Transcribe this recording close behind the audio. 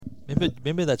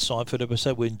Remember that Seinfeld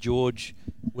episode when George,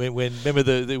 remember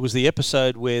there was the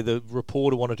episode where the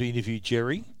reporter wanted to interview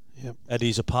Jerry at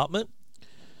his apartment,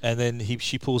 and then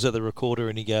she pulls out the recorder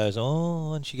and he goes,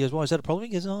 oh, and she goes, why, is that a problem?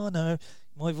 He goes, oh no,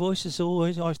 my voice is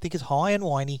always, I think it's high and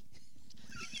whiny.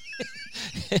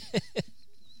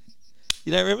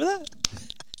 You don't remember that?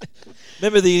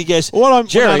 Remember he goes,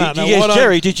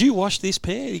 Jerry, did you wash this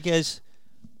pair? He goes,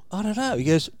 I don't know. He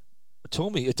goes,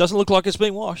 told me it doesn't look like it's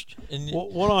been washed. And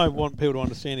what I want people to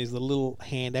understand is the little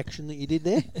hand action that you did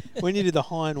there. When you did the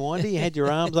high and windy, you had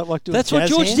your arms up like doing that's jazz what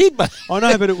George hands. did, mate. I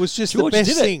know, but it was just George the best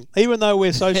did it. thing. Even though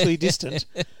we're socially distant,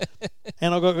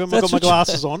 and I've got my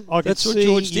glasses on, I could see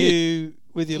you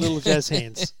with your little jazz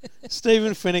hands.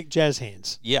 Stephen Fennick jazz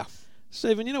hands. Yeah.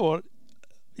 Stephen, you know what?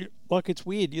 Like, it's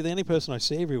weird. You're the only person I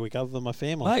see every week other than my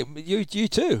family. Mate, you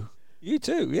too. You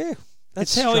too, yeah.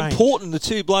 That's It's how strange. important the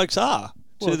two blokes are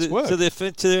Well, it's work.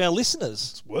 to our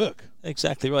listeners. It's work.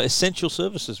 Exactly right. Essential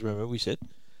services, remember we said.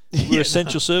 We're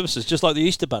essential services, just like the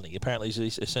Easter Bunny. Apparently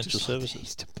it's essential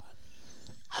services.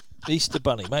 Easter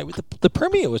Bunny, mate. With the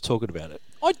Premier was talking about it.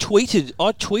 I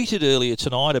tweeted earlier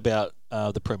tonight about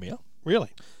the Premier. Really?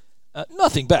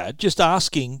 Nothing bad, just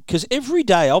asking, because every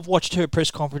day I've watched her press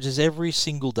conferences every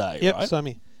single day, Yep, right? so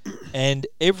me. And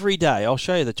every day, I'll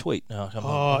show you the tweet. No, I'm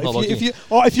not if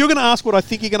you're going to ask what I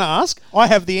think you're going to ask, I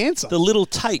have the answer. the little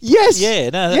tape. Yes. Yeah.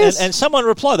 No. Yes. And someone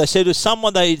replied. They said to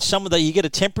someone that you get a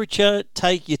temperature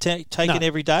taken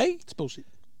every day. It's bullshit.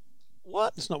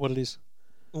 What? It's not what it is.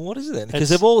 What is it then?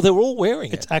 Because It's- they're all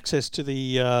wearing It's it. access to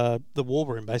the war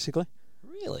room, basically.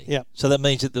 Really? Yeah. So that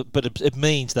means it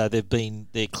means that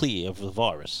they're clear of the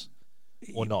virus,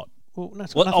 or not. Well, no,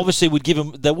 it's got Well, nothing- obviously would give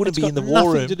them. They wouldn't it's be in got the war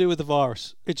nothing room. to do with the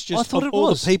virus. It's just I thought of it all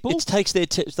was. the people. It takes their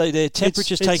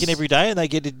temperatures taken it's- every day, and they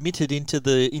get admitted into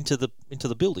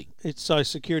the building. It's so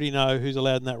security know who's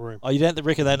allowed in that room. Oh, you don't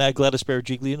reckon they know Gladys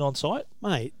Berejiklian on site?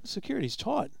 Mate, security's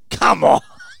tight. Come on,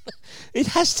 it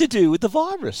has to do with the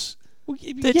virus. Well,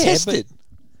 They're tested.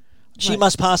 She Mate.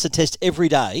 must pass a test every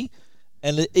day,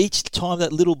 and each time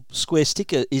that little square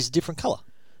sticker is a different colour.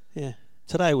 Yeah.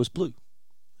 Today was blue.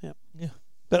 Yeah. Yeah.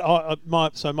 But my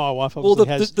wife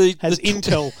obviously has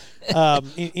intel.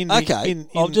 Okay, in I'm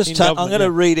government, going to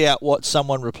read out what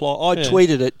someone replied. I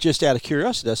tweeted it just out of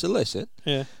curiosity. I said, "Listen."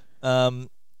 Yeah.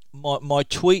 My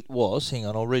tweet was. Hang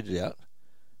on, I'll read it out.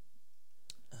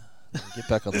 Let me get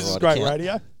back on the This is right great account.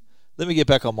 radio. Let me get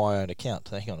back on my own account.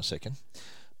 Hang on a second.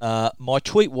 My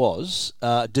tweet was,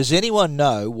 does anyone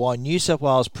know why New South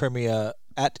Wales Premier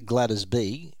at Gladys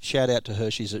B, shout out to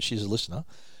her, she's a listener,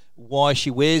 why she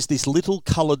wears this little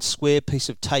coloured square piece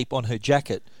of tape on her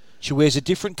jacket? She wears a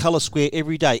different colour square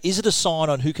every day. Is it a sign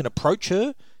on who can approach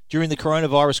her during the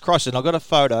coronavirus crisis? And I got a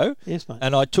photo. Yes, mate.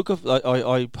 And I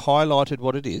highlighted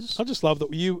what it is. I just love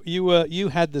that you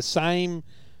had the same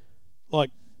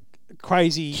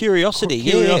crazy Curiosity,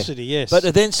 yes.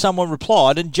 But then someone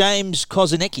replied, and James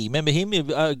Kozinecki, remember him,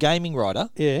 a gaming writer?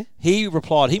 Yeah. He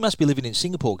replied, he must be living in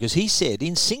Singapore, because he said,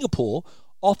 in Singapore,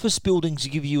 office buildings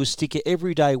give you a sticker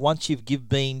every day once you've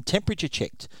been temperature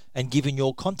checked and given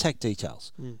your contact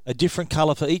details. A different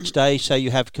colour for each day, so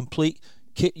you have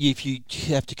if you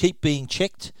have to keep being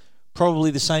checked,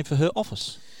 probably the same for her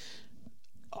office.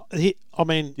 Did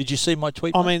you see my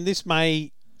tweet? I mean, this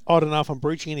may... I don't know if I'm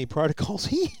breaching any protocols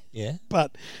here. Yeah.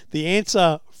 But the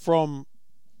answer from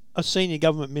a senior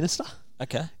government minister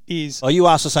is... Oh, you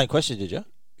asked the same question, did you?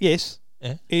 Yes.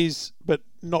 Yeah. But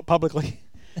not publicly,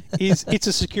 it's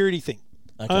a security thing.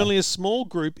 Okay. Only a small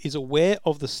group is aware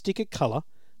of the sticker colour,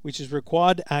 which is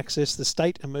required to access the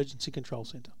State Emergency Control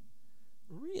Centre.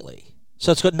 Really?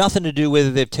 So it's got nothing to do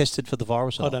whether they've tested for the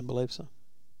virus or I not? don't believe so.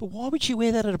 But why would she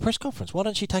wear that at a press conference? Why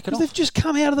don't she take it off? Because they've just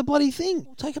come out of the bloody thing.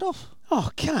 Well, take it off.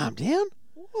 Oh, calm down.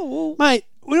 Well, Mate,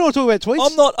 we don't want to talk about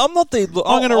tweets. I'm not the...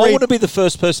 I want to be the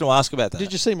first person to ask about that.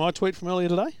 Did you see my tweet from earlier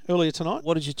tonight?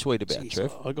 What did you tweet about, Jeez,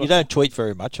 Trev? You don't tweet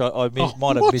very much. I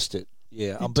might have missed it.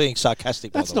 Yeah, I'm being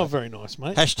sarcastic, by That's the way. not very nice,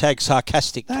 mate. Hashtag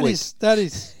sarcastic tweet. That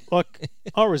is like,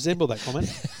 I resemble that comment.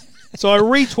 So I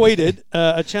retweeted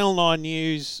a Channel 9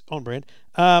 News on brand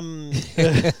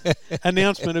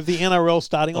announcement of the NRL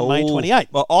starting on May 28th.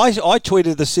 Well, I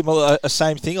tweeted the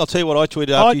same thing. I'll tell you what I tweeted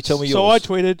after you tell me yours. So I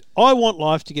tweeted, I want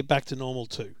life to get back to normal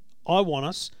too. I want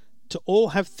us to all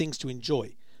have things to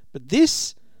enjoy. But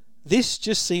this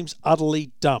just seems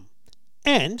utterly dumb.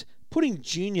 And putting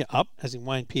Junior up, as in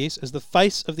Wayne Pearce, as the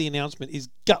face of the announcement is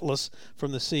gutless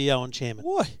from the CEO and chairman.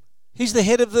 Why? He's the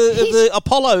head of the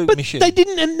Apollo mission. They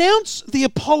didn't announce the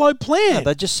Apollo plan. No,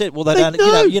 they just said, well, they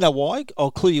don't. You know why?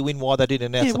 I'll clue you in why they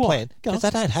didn't announce the plan. Because they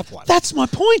don't have one. That's my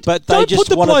point. But Don't they just put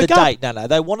the wanted the bloke up. date. No,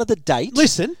 they wanted the date.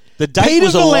 Listen, The date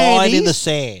was a line in the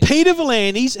sand. Peter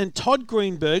V'landys and Todd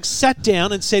Greenberg sat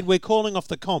down and said, we're calling off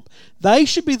the comp. They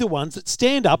should be the ones that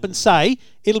stand up and say,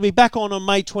 it'll be back on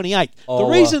May 28th. The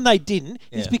reason they didn't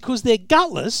is because they're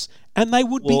gutless and they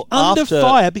would be under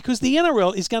fire because the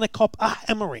NRL is going to cop a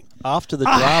hammering. After the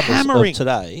dramas of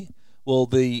today,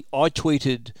 I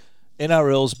tweeted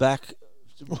NRL's back...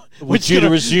 was due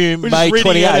to resume May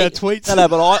 28th. No,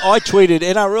 but I tweeted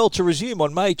NRL to resume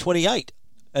on May 28th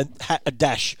and a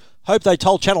dash. Hope they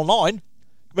told Channel 9.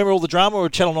 Remember all the drama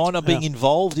of Channel 9 are being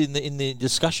involved in the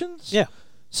discussions? Yeah.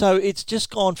 So it's just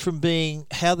gone from being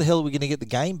how the hell are we going to get the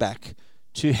game back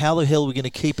to how the hell are we going to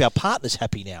keep our partners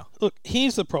happy now? Look,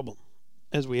 here's the problem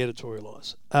as we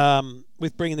editorialise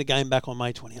with bringing the game back on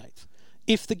May 28th.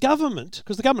 If the government,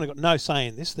 because the government have got no say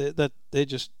in this, they're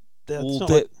just...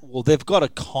 they've got to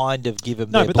kind of give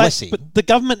them their blessing. But the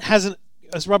government hasn't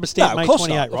rubber stamped May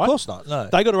 28, right? Of course not, no.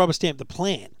 They got to rubber stamp the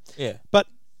plan. Yeah. But,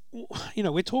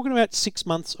 we're talking about 6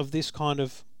 months of this kind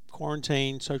of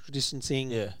quarantine, social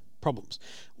distancing problems.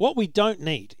 What we don't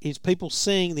need is people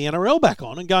seeing the NRL back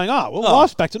on and going,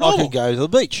 life's back to normal. I can go to the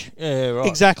beach. Yeah, right.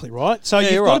 Exactly, right? So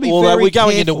you've got to be very we're going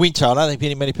careful. into winter. I don't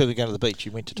think many people are going to the beach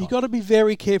in winter time. You've got to be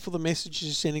very careful the messages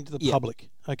you're sending to the public,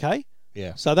 okay?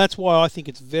 Yeah. So that's why I think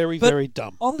it's very, very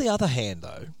dumb. On the other hand,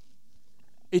 though,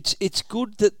 it's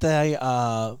good that they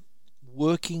are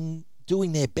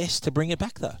doing their best to bring it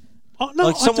back, though. Oh,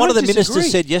 no, one of the ministers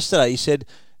said yesterday, he said,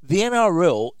 the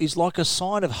NRL is like a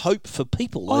sign of hope for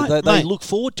people. They look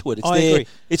forward to it. Agree.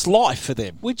 It's life for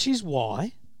them. Which is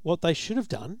why what they should have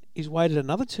done is waited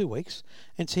another 2 weeks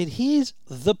and said, here's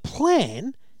the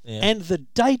plan and the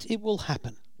date it will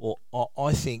happen. Well,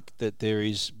 I think that there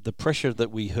is the pressure that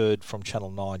we heard from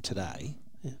Channel 9 today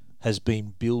has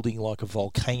been building like a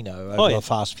volcano over the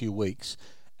past few weeks.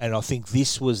 And I think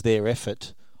this was their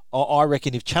effort. I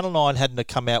reckon if Channel 9 hadn't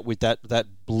come out with that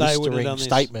blistering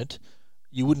statement,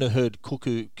 you wouldn't have heard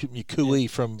cooey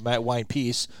from Wayne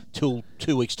Pearce till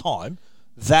 2 weeks' time.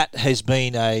 That has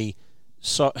been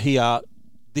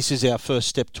this is our first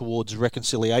step towards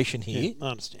reconciliation here. Yeah, I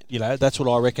understand. That's what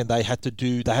I reckon they had to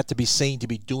do. They had to be seen to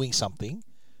be doing something,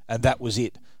 and that was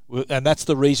it. And that's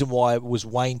the reason why it was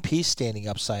Wayne Pearce standing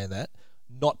up saying that,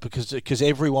 not because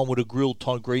everyone would have grilled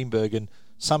Todd Greenberg, and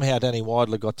somehow Danny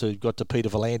Widler got to Peter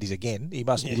V'landys again. He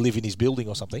must live in his building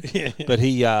or something. But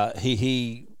he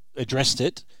addressed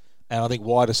it, and I think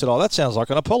Widler said, that sounds like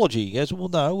an apology. He goes, well,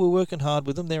 no, we're working hard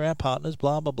with them. They're our partners,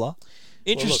 blah, blah, blah.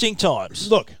 Interesting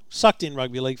times. Look, sucked in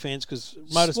rugby league fans because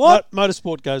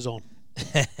motorsport goes on.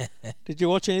 Did you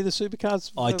watch any of the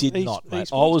supercars? I did not, mate.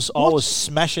 I was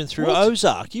smashing through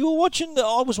Ozark. You were watching.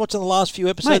 I was watching the last few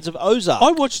episodes of Ozark.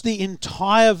 I watched the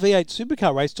entire V8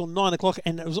 supercar race till 9 o'clock,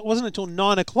 and it wasn't until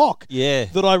 9 o'clock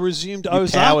that I resumed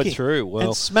Ozark. Powered through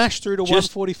and smashed through to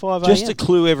 1:45 a.m. Just to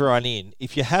clue everyone in,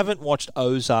 if you haven't watched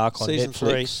Ozark on Season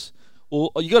Netflix,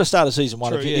 well, you got to start at season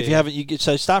 1. If you haven't,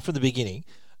 so start from the beginning.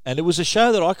 And it was a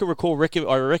show that I could recall.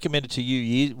 I recommended to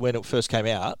you when it first came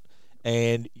out,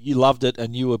 and you loved it,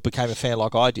 and you became a fan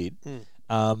like I did.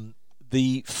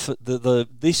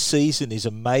 This season is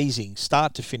amazing,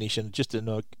 start to finish, and just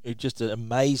an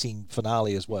amazing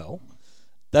finale as well.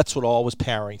 That's what I was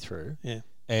powering through. Yeah.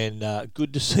 And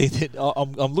good to see that.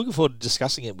 I'm looking forward to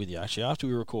discussing it with you. Actually, after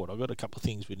we record, I've got a couple of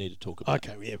things we need to talk about.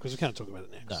 Okay, yeah, because we can't talk about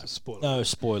it now. No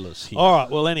spoilers here. All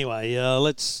right. Well, anyway,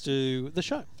 let's do the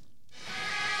show.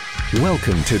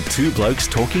 Welcome to Two Blokes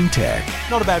Talking Tech.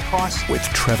 Not a bad price. With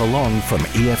Trevor Long from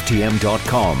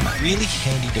EFTM.com. Really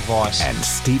handy device. And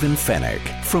Stephen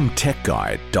Fennick from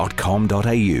TechGuide.com.au.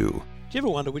 Do you ever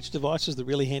wonder which device is the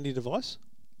really handy device?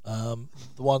 The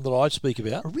one that I speak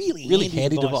about. A really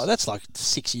handy device. That's like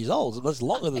 6 years old. That's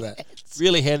longer than that.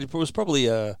 Really handy. It was probably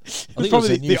I think it was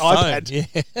a new phone. iPad. Yeah.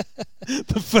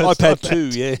 The first iPad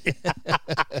 2, yeah.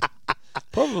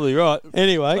 Probably right.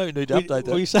 Anyway, maybe need to update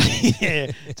that. We say,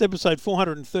 it's episode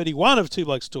 431 of Two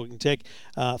Blokes Talking Tech.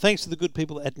 Thanks to the good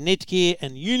people at Netgear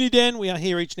and Uniden. We are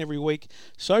here each and every week,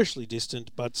 socially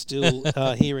distant, but still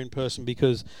here in person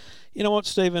because, you know what,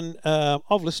 Stephen?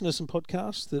 I've listened to some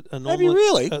podcasts that are normally, have you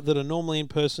really? That are normally in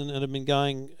person and have been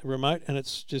going remote, and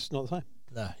it's just not the same.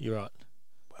 No, you're right.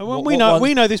 Well, we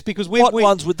know this because what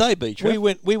ones would they be, Trev?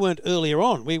 We weren't earlier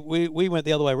on. We went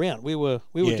the other way around. We were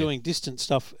doing distant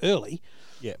stuff early,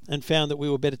 and found that we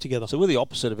were better together. So we're the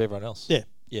opposite of everyone else. Yeah.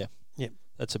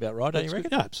 That's about right, don't you reckon?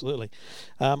 Yeah, absolutely.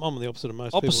 I'm the opposite of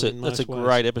most people. That's a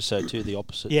great episode too. The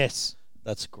opposite. Yes,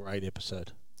 that's a great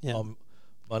episode. Yeah.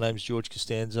 My name's George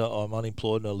Costanza. I'm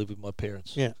unemployed and I live with my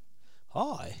parents. Yeah.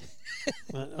 Hi.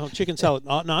 Chicken salad.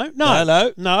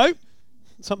 No.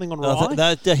 Something on rye?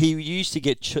 No, he used to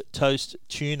get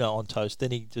tuna on toast.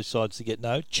 Then he decides to get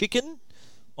chicken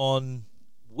on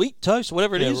wheat toast,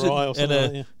 whatever it Yeah, is, rye or something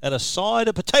like that, yeah. and a side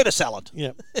of potato salad.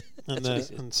 Yeah. And, That's what he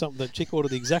said. and the chick ordered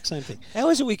the exact same thing. How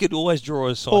is it we could always draw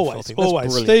a Seinfeld Always, thing? That's always.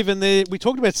 brilliant. Stephen, we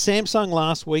talked about Samsung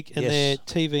last week and Yes. their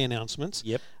TV announcements.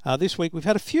 Yep. This week we've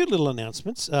had a few little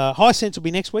announcements. Hisense will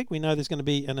be next week. We know there's going to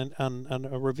be a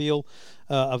reveal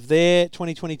of their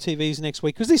 2020 TVs next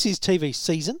week because this is TV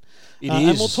season. It And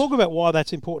is. we'll talk about why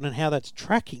that's important and how that's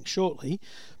tracking shortly.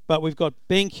 But we've got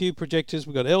BenQ projectors.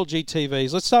 We've got LG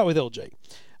TVs. Let's start with LG.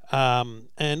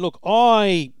 And look,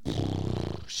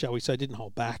 shall we say, didn't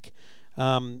hold back.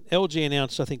 LG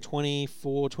announced, I think,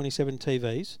 24, 27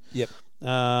 TVs. Yep.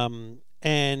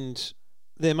 And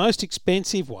their most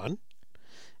expensive one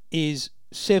is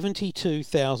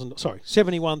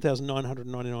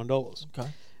 $71,999. Okay.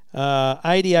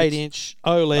 88-inch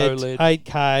OLED, OLED,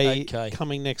 8K, 8K.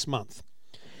 coming next month.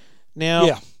 Now,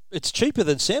 Yeah. It's cheaper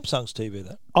than Samsung's TV,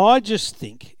 though. I just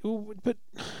think, but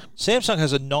Samsung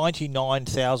has a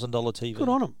 $99,000 TV. good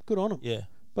on them, good on them. Yeah.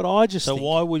 But I just So think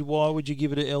why would you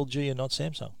give it to LG and not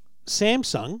Samsung?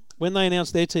 Samsung, when they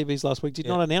announced their TVs last week, did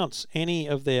not announce any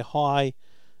of their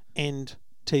high-end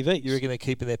TVs. You reckon they're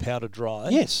keeping their powder dry?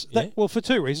 Yes. Yeah. Well, for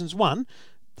two reasons. One,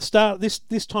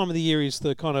 this time of the year is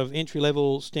the kind of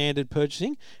entry-level standard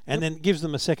purchasing, and then gives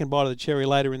them a second bite of the cherry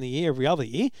later in the year, every other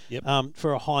year, Yep.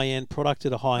 for a high-end product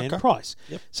at a high-end Okay. price.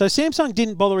 Yep. So Samsung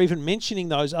didn't bother even mentioning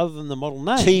those other than the model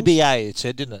names. TBA, it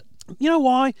said, didn't it? You know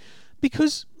why?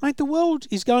 Because, mate, the world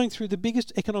is going through the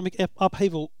biggest economic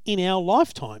upheaval in our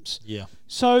lifetimes. Yeah.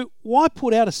 So why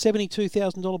put out a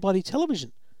 $72,000 bloody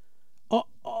television?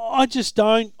 I just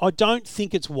don't. I don't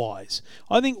think it's wise.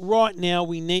 I think right now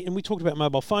we need, and we talked about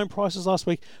mobile phone prices last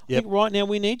week. I Yep. think right now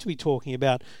we need to be talking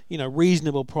about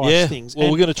reasonable price things. Well,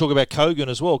 And- we're going to talk about Kogan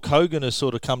as well. Kogan has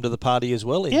sort of come to the party as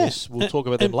well in this. We'll talk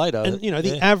about them later. And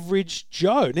the Yeah. average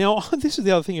Joe. Now, this is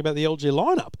the other thing about the LG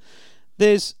lineup.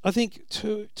 There's, I think,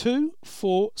 2,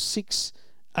 4, 6,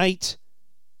 8,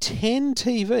 10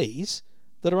 TVs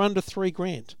that are under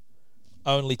 $3,000.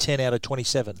 Only 10 out of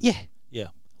 27. Yeah. Yeah.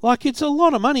 Like, it's a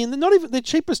lot of money, and they're not even the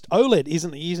cheapest OLED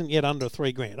isn't yet under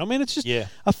 $3,000. I mean, it's just Yeah.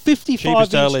 a 55-inch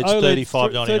Cheapest OLED's OLED,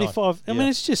 $35.99. 35. I mean, Yeah.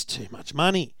 it's just too much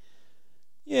money.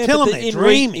 Yeah, Tell but them they're in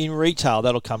dreaming. in retail,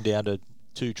 that'll come down to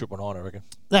 2,999, I reckon.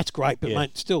 That's great, but Yeah.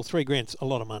 mate, still $3,000's a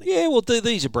lot of money. Yeah, well,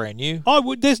 these are brand new.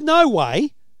 There's no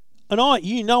way, and I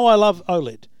love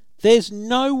OLED. There's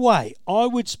no way I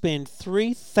would spend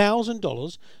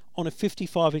 $3,000 on a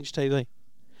 55-inch TV.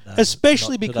 No,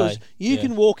 Especially not because today. you Yeah.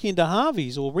 can walk into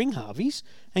Harvey's or Ring Harvey's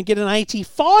and get an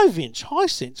 85-inch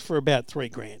Hisense for about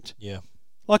 $3,000. Yeah.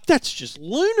 Like, that's just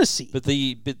lunacy. But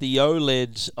the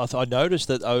OLEDs, I noticed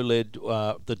that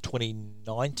the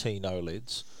 2019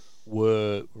 OLEDs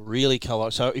were really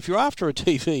colour. So if you're after a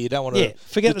TV, you don't want to. Yeah,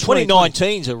 forget the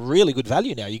 2019's a really good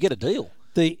value now. You get a deal.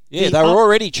 The Yeah, they were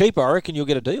already cheaper. I reckon you'll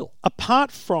get a deal.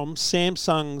 apart from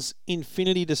Samsung's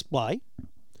Infinity display,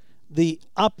 the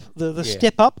Yeah.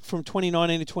 step up from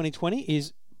 2019 to 2020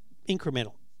 is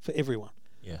incremental for everyone.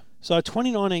 Yeah. So a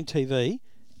 2019 TV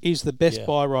is the best Yeah.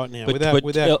 buy right now, But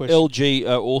without question. LG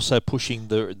are also pushing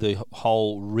the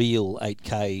whole real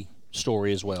 8K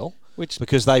story as well, Which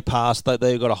because they've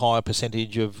got a higher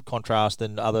percentage of contrast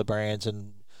than other brands,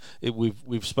 and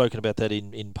we've spoken about that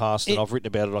in past, and I've written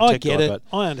about it on I Tech get Guide, it. but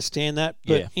I understand that,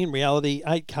 but Yeah. in reality,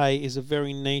 8K is a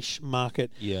very niche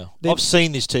market. yeah, Then- I've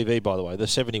seen this TV, by the way, the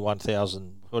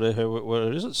 71,000. What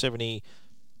is it?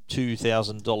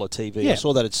 $72,000 TV. Yeah. I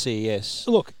saw that at CES,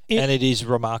 Look, and it is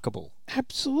remarkable.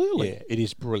 absolutely. Yeah, it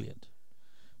is brilliant.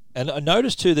 And I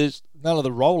noticed too, there's none of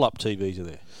the roll-up TVs are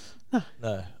there.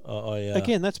 No.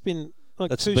 Again, that's been like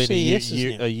that's 2 been CESs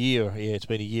a now. year. Yeah, it's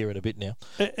been a year and a bit now.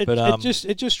 It But,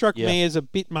 just struck yeah. me as a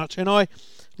bit much. And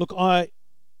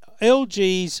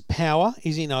LG's power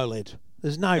is in OLED.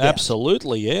 There's no doubt.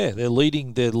 Absolutely, yeah. They're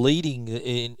leading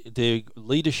in their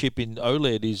leadership in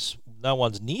OLED is no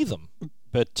one's near them.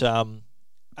 But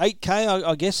 8K,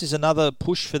 I guess, is another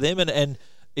push for them, and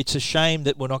it's a shame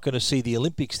that we're not going to see the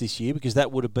Olympics this year, because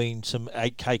that would have been some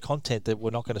 8K content that we're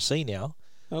not going to see now.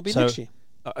 It'll be next year.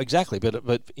 Exactly, but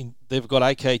they've got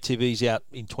 8K TVs out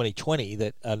in 2020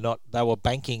 that are not. They were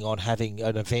banking on having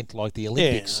an event like the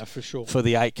Olympics Yeah, for sure. for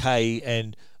the 8K,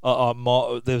 and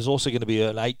there's also going to be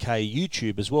an 8K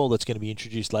YouTube as well that's going to be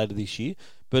introduced later this year.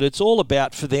 But it's all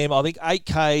about, for them, I think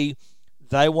 8K.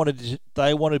 They wanted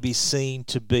to be seen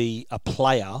to be a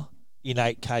player in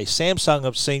 8K. Samsung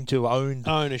have seemed to have owned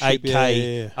Ownership,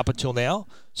 8K yeah. up until now.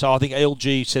 So I think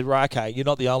LG said, right, okay, you're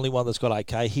not the only one that's got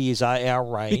 8K. Here's our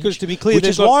range. Because to be clear, which they've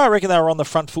is got- why I reckon they were on the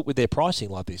front foot with their pricing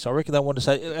like this. I reckon they wanted to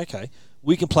say, okay,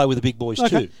 we can play with the big boys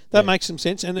Okay, too. that Yeah. makes some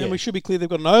sense. And then Yeah. we should be clear, they've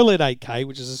got an OLED 8K,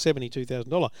 which is a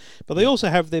 $72,000. But they also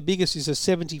have their biggest is a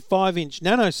 75-inch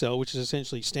nanocell, which is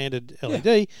essentially standard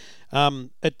LED,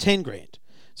 at 10 grand.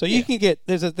 So you can get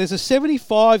there's a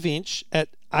 75-inch at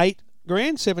 8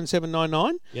 grand,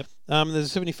 7,799. Yep. There's a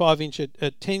 75 inch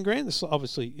at 10 grand. There's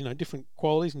obviously different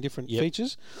qualities and different Yep.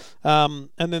 features. And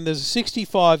then there's a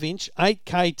 65 inch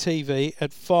 8K TV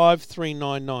at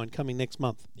 5,399 coming next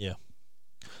month. Yeah.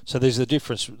 So there's the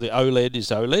difference. The OLED is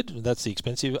OLED. That's the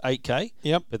expensive 8K.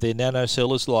 Yep. But their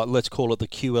nanocell is like, let's call it the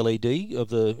QLED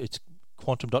of it's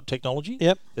quantum dot technology.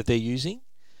 Yep. That they're using.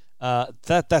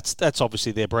 That's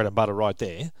obviously their bread and butter right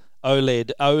there.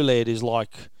 OLED is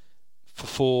like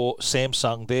for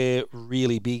Samsung, their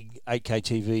really big 8K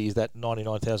TV is that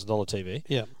 $99,000 TV.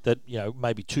 Yeah. That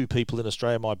maybe 2 people in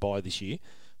Australia might buy this year,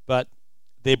 but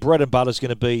their bread and butter is going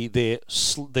to be their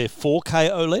 4K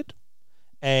OLED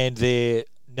and their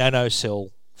nanocell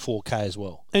 4K as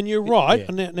well. And you're right. Yeah.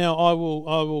 And now I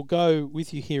will go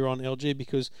with you here on LG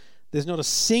because there's not a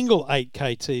single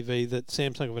 8K TV that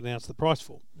Samsung have announced the price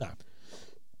for. No.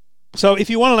 So if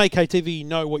you want an 8K TV, you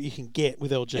know what you can get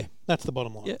with LG. Yeah. That's the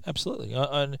bottom line. Yeah, absolutely.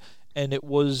 And it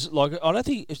was like, I don't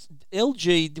think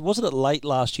LG, wasn't it late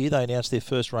last year they announced their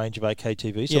first range of 8K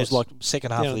TVs? So it was like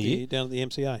second half of the year. Down at the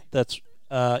MCA. That's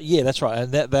that's right.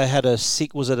 And they had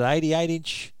was it an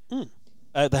 88-inch?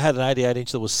 They had an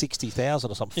 88-inch that was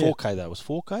 60,000 or something. 4K though. Was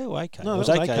 4K or 8K? No, it was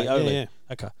that 8K. yeah, OLED. yeah.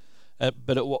 Okay.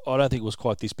 But I don't think it was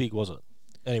quite this big, was it?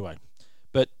 Anyway,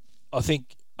 but I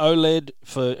think OLED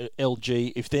for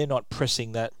LG, if they're not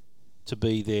pressing that to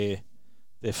be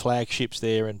their flagships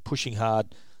there and pushing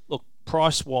hard, look,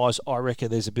 price-wise, I reckon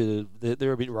there's a bit of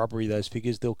they're a bit rubbery, those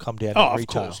figures. They'll come down Oh, in of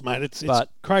retail. course, mate. It's But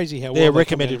crazy how they're well they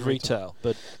come down recommended in retail.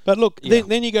 retail. But look, Yeah.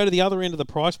 then you go to the other end of the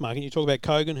price market. You talk about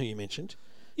Kogan, who you mentioned.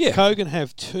 Yeah. Kogan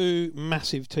have 2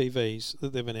 massive TVs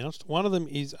that they've announced. One of them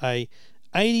is a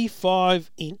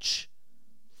 82-inch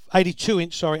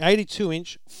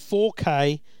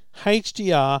 4K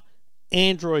HDR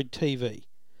Android TV.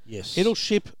 Yes. It'll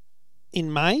ship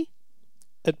in May.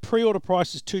 At pre-order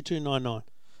price is $2,299.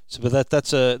 So, but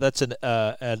that's an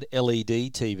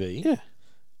LED TV. Yeah.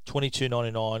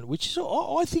 $22.99, which is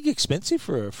I think expensive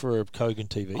for a Kogan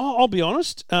TV. I'll be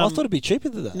honest. I thought it'd be cheaper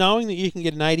than that. Knowing that you can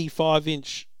get an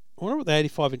 85-inch. I wonder what the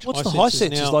 85-inch. What's the high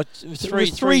sense? Is like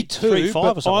 3.2.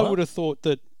 or But something. I right? would have thought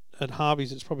that at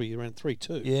Harvey's it's probably around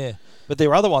 3.2. Yeah, but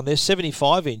their other one, their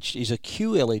 75-inch, is a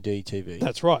QLED TV.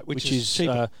 That's right, which is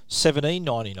cheaper.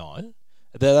 $17.99.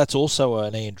 That's also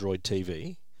an Android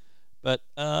TV, but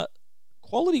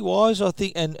quality-wise, I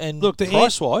think, and Look,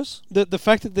 price-wise, The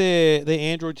fact that they're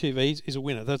Android TVs is a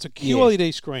winner. That's a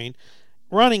QLED screen,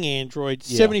 running Android,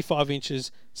 Yeah. 75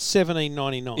 inches,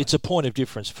 $17.99. it's a point of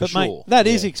difference for but sure. mate, that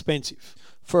is Yeah. expensive.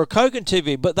 For a Kogan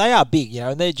TV, but they are big,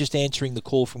 and they're just answering the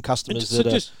call from customers So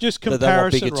that just that they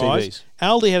want bigger comparison-wise, TVs.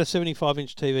 Aldi had a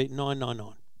 75-inch TV,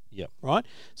 $999. Yep. Right?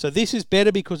 So this is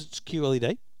better because it's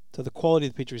QLED. So the quality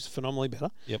of the picture is phenomenally better.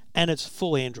 Yep. And it's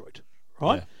full Android.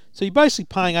 Right? Yeah. So you're basically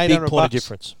paying Big $800 point of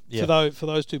difference. Yeah. for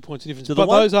those 2 points of difference. So but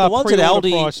those are the ones at pre-order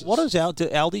Aldi, prices. what is Aldi? Do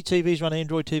Aldi TVs run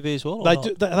Android TV as well? or They not?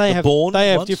 do. They The have. Bourne They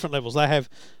have ones? different levels. They have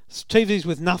TVs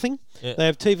with nothing. Yeah. They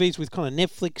have TVs with kind of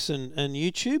Netflix and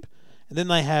YouTube, and then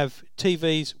they have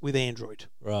TVs with Android.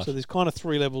 Right. So there's kind of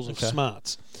 3 levels of Okay.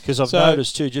 smarts. Because I've So-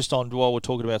 noticed too, just on while we're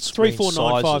talking about screen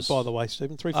 3495 sizes. by the way,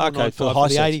 Stephen. Okay, 3495 for the for high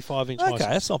the sense. 85-inch. Okay,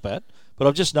 that's not bad. But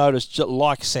I've just noticed,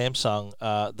 like Samsung,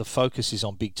 the focus is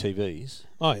on big TVs,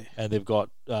 Oh yeah. and they've got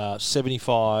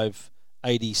 75,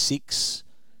 86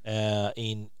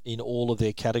 in all of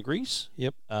their categories.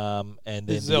 Yep. And then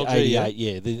This is the LG,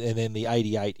 88, and then the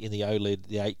 88 in the OLED,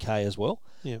 the 8K as well.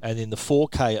 Yeah. And in the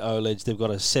 4K OLEDs, they've got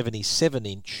a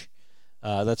 77-inch.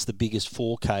 That's the biggest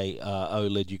 4K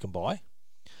OLED you can buy.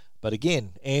 But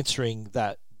again, answering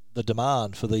the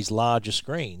demand for these larger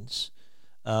screens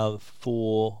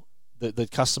for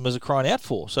that customers are crying out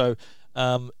for. So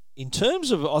in terms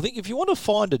of, I think if you want to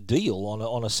find a deal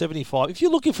on a 75, if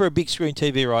you're looking for a big screen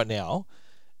TV right now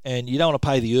and you don't want to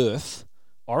pay the earth,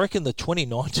 I reckon the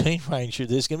 2019 range,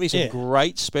 there's going to be some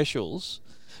great specials.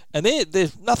 And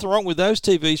there's nothing wrong with those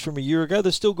TVs from a year ago.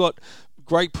 They've still got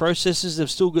great processors.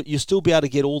 You'll still be able to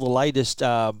get all the latest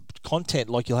content.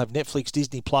 Like you'll have Netflix,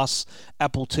 Disney Plus,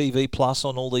 Apple TV Plus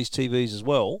on all these TVs as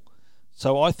well.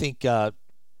 So I think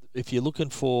if you're looking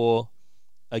for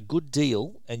a good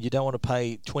deal and you don't want to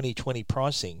pay 2020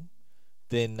 pricing,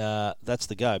 then that's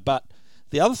the go. But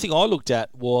The other thing I looked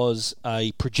at was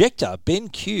a projector,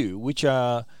 BenQ, which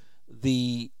are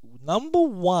the number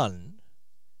one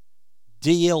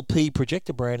DLP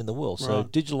projector brand in the world. So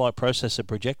Right. digital light processor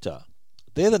projector.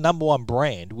 They're the number one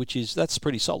brand, that's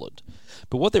pretty solid.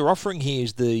 But what they're offering here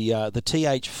is the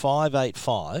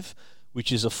TH585,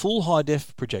 which is a full high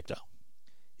def projector.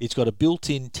 It's got a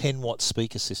built-in 10-watt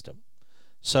speaker system.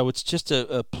 So it's just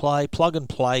a plug and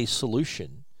play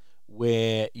solution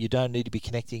where you don't need to be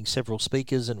connecting several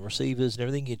speakers and receivers and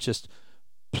everything. You just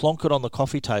plonk it on the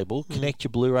coffee table, connect your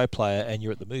Blu-ray player, and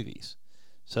you're at the movies.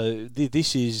 So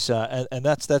this is, and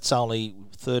that's only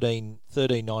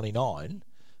 $13.99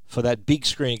 for that big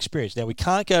screen experience. Now we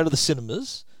can't go to the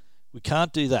cinemas, we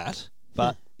can't do that.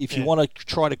 But if you want to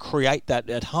try to create that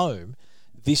at home,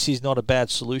 this is not a bad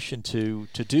solution to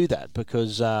do that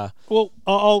because. Well,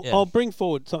 I'll bring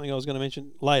forward something I was going to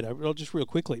mention later, but I'll just real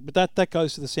quickly. But that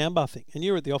goes to the soundbar thing. And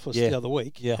you were at the office the other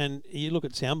week, and you look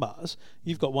at soundbars.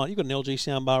 You've got an LG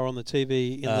soundbar on the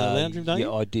TV in the lounge room, don't you?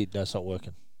 Yeah, I did. No, it's not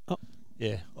working. Oh.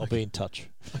 Yeah, I'll be in touch.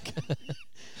 Okay.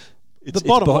 It's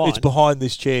line, behind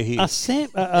this chair here. A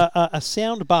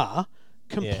sound bar,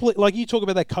 like you talk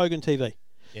about that Kogan TV.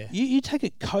 Yeah. You take a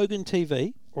Kogan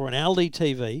TV or an Aldi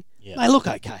TV, Yeah. they look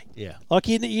okay. Yeah. Like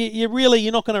you're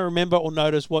not going to remember or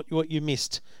notice what you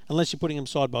missed unless you're putting them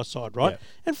side by side, right? Yeah.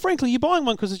 And frankly, you're buying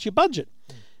one because it's your budget.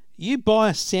 You buy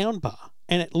a sound bar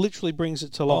and it literally brings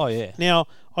it to life. Oh, yeah. Now,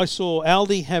 I saw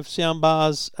Aldi have sound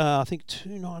bars, I think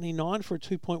 $2.99 for a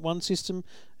 2.1 system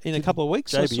in a couple of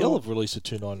weeks. JBL have released a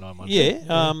 $2.99 one. Yeah,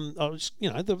 I was,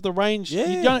 the range.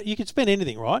 Yeah. You can spend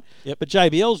anything, right? Yep. But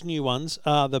JBL's new ones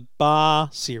are the Bar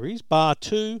series, Bar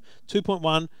 2,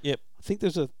 2.1. Yep. I think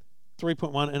there's a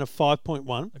 3.1 and a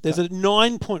 5.1. There's a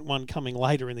 9.1 coming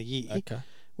later in the year. Okay.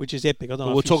 Which is epic. I don't know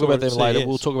We'll if you talk saw about it them at later. CES.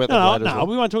 We'll talk about them later as No, well.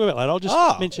 we won't talk about it later. I'll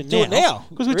just mention do it now.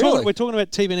 because Really? we're talking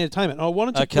about TV and entertainment. And I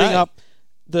wanted to bring up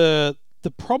the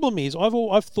problem is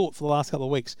I've thought for the last couple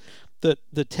of weeks that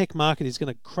the tech market is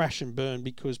going to crash and burn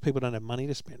because people don't have money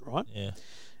to spend, right? Yeah.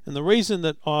 And the reason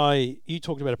that you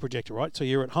talked about a projector, right? So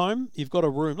you're at home, you've got a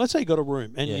room. Let's say you've got a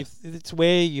room, and it's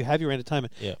where you have your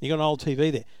entertainment. Yeah. You've got an old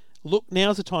TV there. Look,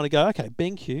 now's the time to go. Okay,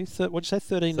 BenQ, what'd you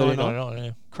say, $13.99?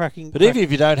 Yeah. Cracking. But even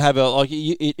if you don't have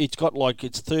it's got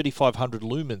it's 3,500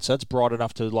 lumens. So that's bright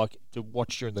enough to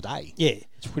watch during the day. Yeah,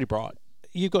 it's pretty bright.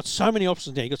 You've got so many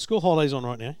options now. You've got school holidays on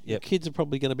right now. Your Yep. kids are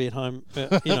probably going to be at home,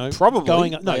 Probably.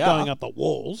 going They are. up the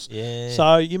walls. Yeah.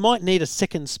 So you might need a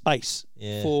second space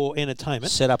for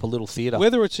entertainment. Set up a little theatre.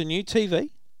 Whether it's a new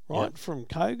TV, right, Yep. from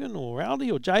Kogan or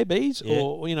Aldi or JB's,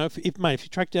 or if you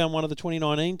track down one of the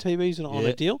 2019 TVs on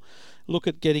a deal, look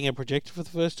at getting a projector for the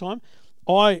first time.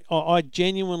 I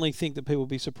genuinely think that people will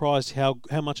be surprised how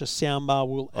much a soundbar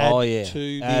will add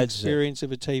to the experience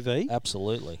of a TV.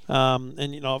 Absolutely.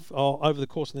 And I'll over the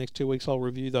course of the next 2 weeks, I'll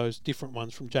review those different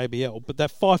ones from JBL. But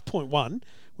that 5.1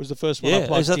 was the first one I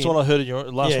plugged in. That's what I heard in your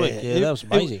last week. Yeah, that was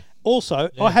amazing. Also,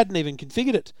 I hadn't even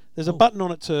configured it. There's a button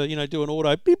on it to do an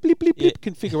auto blip blip blip blip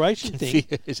configuration thing.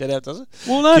 Is that how it does it?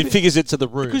 Well, no, configures it to the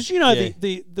room because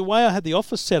the way I had the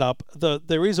office set up,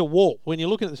 there is a wall. When you're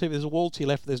looking at the TV, there's a wall to your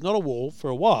left. There's not a wall for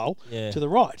a while to the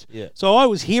right. Yeah. So I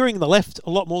was hearing the left a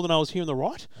lot more than I was hearing the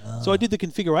right. So I did the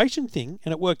configuration thing,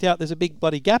 and it worked out. There's a big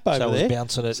bloody gap over there. So it was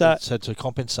bouncing it so to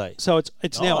compensate. So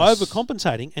it's now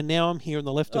overcompensating, and now I'm hearing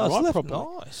the left and right properly.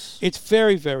 Nice. It's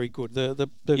very, very good.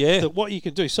 The what you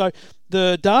can do. So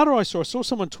the data I saw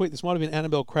someone tweet, this might have been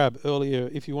Annabelle Crabb earlier,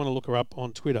 if you want to look her up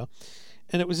on Twitter,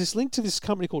 and it was this link to this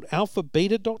company called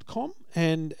alphabeta.com,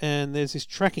 and there's this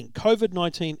tracking,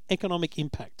 COVID-19 economic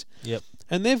impact. Yep.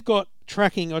 And they've got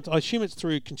tracking, I assume it's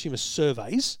through consumer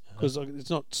surveys, because it's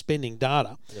not spending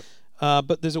data. Yep.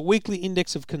 But there's a weekly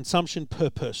index of consumption per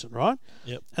person, right?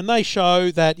 Yep. And they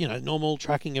show that, normal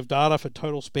tracking of data for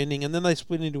total spending, and then they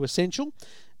split into essential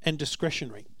and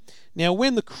discretionary. Now,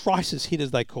 when the crisis hit,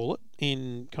 as they call it,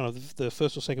 in kind of the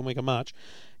first or second week of March,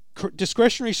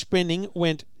 discretionary spending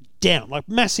went down, like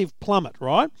massive plummet,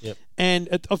 right? Yep. And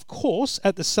of course,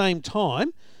 at the same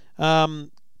time,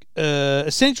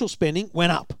 essential spending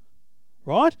went up,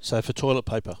 right? So for toilet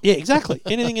paper. Yeah, exactly.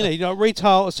 Anything you need,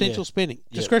 retail, essential spending,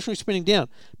 discretionary spending down.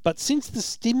 But since the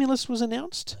stimulus was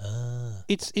announced,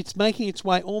 it's making its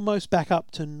way almost back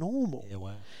up to normal. Yeah,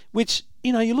 wow. Which,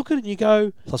 you look at it and you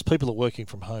go... Plus people are working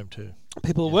from home too.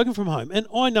 People are working from home. And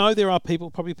I know there are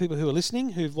probably people who are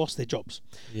listening, who've lost their jobs.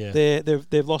 Yeah.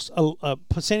 They've lost a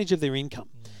percentage of their income.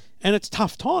 And it's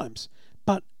tough times.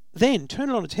 But then turn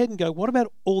it on its head and go, what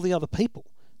about all the other people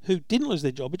who didn't lose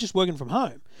their job, but just working from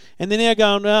home. And they're now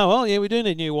going, oh, well, yeah, we do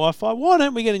need new Wi-Fi. Why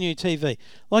don't we get a new TV?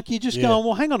 Like, you're just going,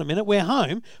 well, hang on a minute, we're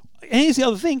home. And here's the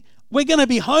other thing. We're going to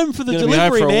be home for the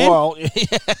delivery, man. A while.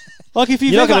 Like, if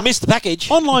you're not going to miss the package.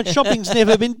 Online shopping's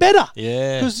never been better.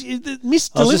 Yeah. Because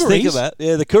missed deliveries. I was just thinking about it.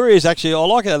 Yeah, the couriers actually, I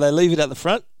like it. They leave it at the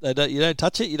front. You don't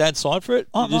touch it. You don't sign for it.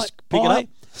 You just pick it up.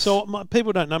 So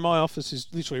people don't know my office is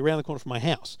literally around the corner from my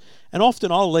house. And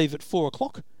often I'll leave at 4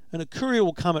 o'clock. And a courier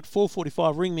will come at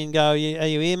 4:45, ring me and go, are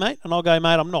you here, mate? And I'll go,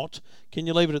 mate, I'm not. Can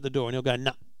you leave it at the door? And he'll go,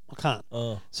 no, I can't.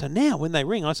 Oh. So now when they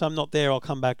ring, I say, I'm not there, I'll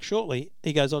come back shortly.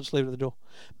 He goes, I'll just leave it at the door.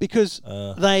 Because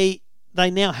they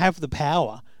now have the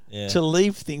power to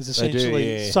leave things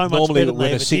essentially so much Normally better than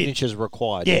when a signature is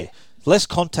required. Yeah. Less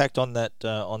contact on that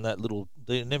little,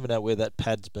 you never know where that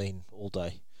pad's been all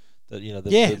day. The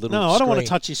little no, I don't want to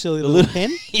touch your silly little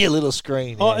pen. Your little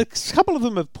screen. Oh, a couple of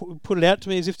them have put it out to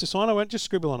me as if to sign. I went, just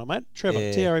scribble on it, mate.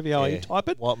 Trevor, T-R-E-V-O-R, type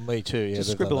it. Well, me too, yeah.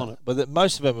 Just scribble on it. But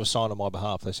most of them were signed on my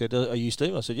behalf. They said, are you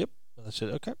Steve? I said, yep. And they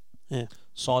said, okay. Yeah.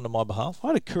 Signed on my behalf. I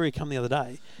had a courier come the other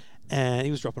day, and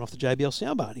he was dropping off the JBL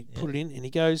soundbar, and he put it in, and he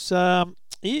goes, do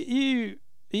you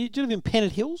live in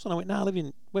Pennant Hills? And I went, no, I live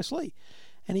in Westleigh.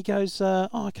 And he goes, oh,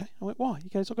 okay. I went, why? He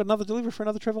goes, I've got another delivery for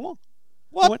another Trevor Long.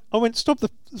 What? I went, stop the...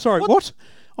 Sorry, what?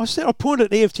 I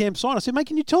pointed at EFTM sign. I said, mate,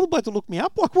 can you tell the bloke to look me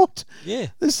up? Like, what? Yeah.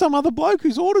 There's some other bloke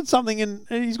who's ordered something and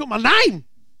he's got my name.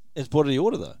 What did he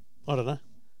order, though? I don't know.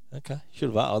 Okay. Should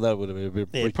have. Oh, that would have been a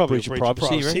bit of probably breach of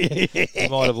privacy. He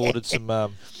might have ordered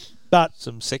some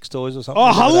sex toys or something.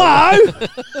 Oh, hello!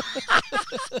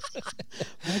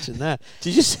 Imagine that.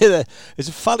 Did you see that? It's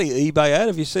a funny eBay ad.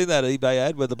 Have you seen that eBay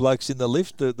ad where the bloke's in the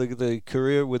lift, the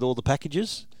courier with all the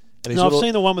packages? No, I've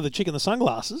seen the one with the chick in the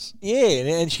sunglasses. Yeah,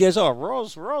 and she goes, oh,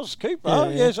 Roz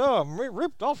Cooper. Yes, I'm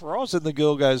ripped off Roz. And the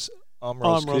girl goes, I'm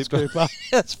Roz Cooper.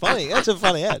 That's funny. That's a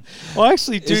funny ad. I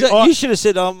actually do. You should have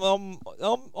said, I'm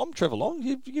Trevor Long.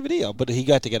 You give it here. But he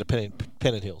got to go to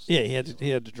Pennant Hills. Yeah, he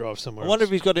had to drive somewhere. I wonder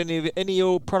if he's got any of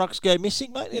your products go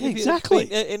missing, mate.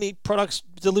 Exactly. Any products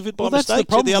delivered by mistake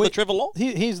to the other Trevor Long?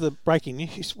 Here's the breaking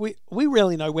news. We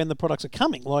rarely know when the products are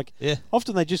coming. Like,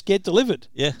 often they just get delivered.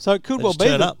 Yeah. So it could well be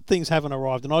that things haven't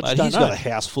arrived, and I just don't know. He's got a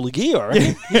house full of gear, I reckon.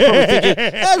 He's probably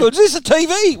thinking, how good is this a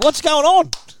TV? What's going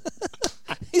on?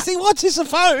 Is he, what's this, a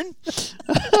phone?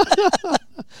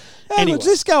 How good's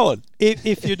this going?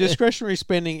 If your discretionary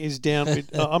spending is down,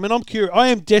 I'm curious. I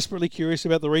am desperately curious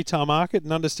about the retail market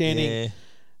and understanding,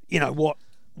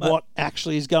 what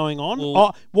actually is going on.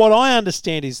 Well, what I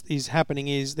understand is happening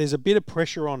is there's a bit of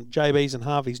pressure on JBs and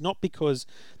Harveys, not because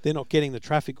they're not getting the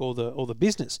traffic or the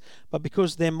business, but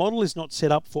because their model is not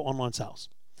set up for online sales.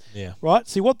 Yeah. Right?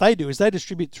 See, what they do is they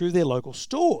distribute through their local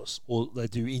stores. Or they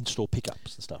do in-store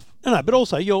pickups and stuff. No, but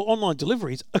also your online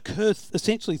deliveries occur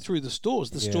essentially through the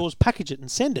stores. The stores package it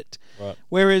and send it. Right.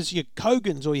 Whereas your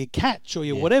Kogan's or your Catch or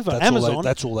your whatever, Amazon...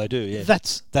 That's all they do, yeah.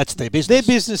 That's their business.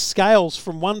 Their business scales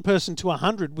from one person to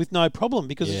 100 with no problem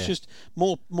because it's just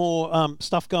more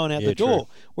stuff going out the door. True.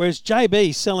 Whereas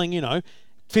JB selling,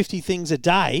 50 things a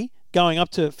day... going up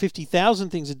to 50,000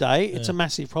 things a day, it's a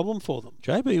massive problem for them.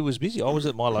 JB was busy. I was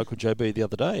at my local JB the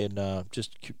other day and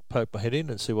just poked my head in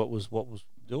and see what was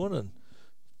doing, and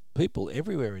people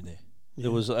everywhere in there. Yeah.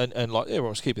 There was and like everyone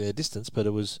was keeping their distance, but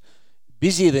it was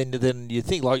busier than you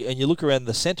think. Like, and you look around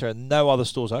the centre and no other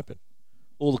stores open.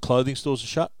 All the clothing stores are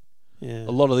shut. Yeah.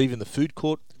 A lot of even the food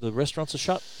court, the restaurants are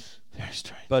shut. Very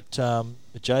strange. But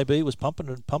JB was pumping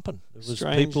and pumping. There was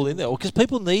strange. people in there because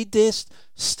people need their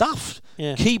stuff.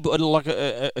 Yeah. Keyboard, like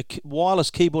a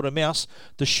wireless keyboard and mouse.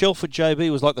 The shelf at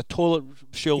JB was like the toilet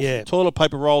shelf, toilet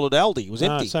paper roll at Aldi. It was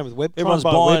empty. Same with Everyone's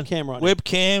buying webcam right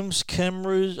webcams,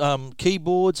 cameras,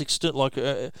 keyboards,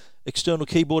 external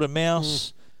keyboard and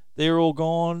mouse. They're all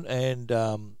gone, and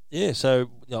so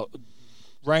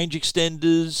range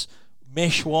extenders,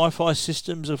 mesh Wi-Fi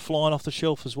systems are flying off the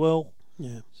shelf as well.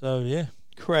 Yeah. So, yeah.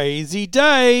 Crazy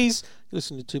days. You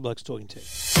listen to Two Blokes Talking Tech.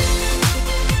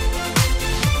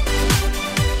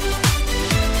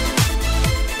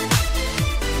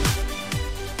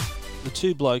 The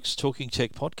Two Blokes Talking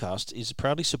Tech podcast is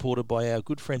proudly supported by our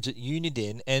good friends at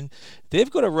Uniden, and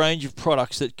they've got a range of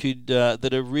products that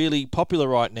are really popular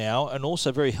right now and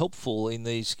also very helpful in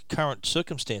these current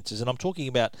circumstances. And I'm talking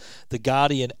about the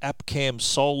Guardian AppCam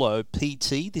Solo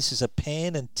PT. This is a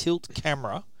pan and tilt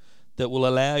camera that will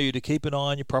allow you to keep an eye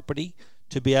on your property,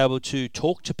 to be able to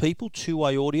talk to people,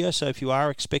 two-way audio. So if you are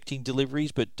expecting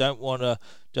deliveries but don't want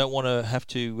to have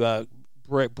to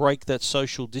break that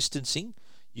social distancing,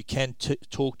 you can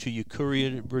talk to your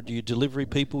courier, your delivery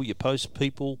people, your post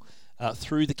people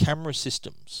through the camera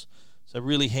systems. So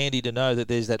really handy to know that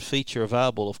there's that feature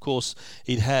available. Of course,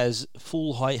 it has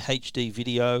full high HD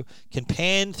video, can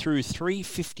pan through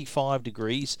 355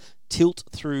 degrees, tilt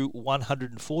through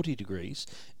 140 degrees,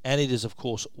 and it is, of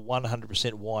course,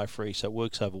 100% wire-free, so it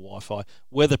works over Wi-Fi.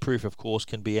 Weatherproof, of course,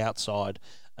 can be outside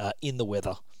in the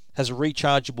weather. Has a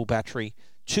rechargeable battery,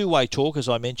 two-way talk, as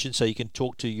I mentioned, so you can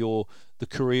talk to the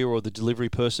courier or the delivery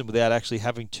person without actually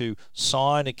having to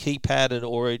sign a keypad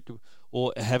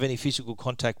or have any physical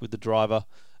contact with the driver.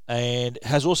 And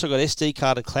has also got SD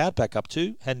card and cloud backup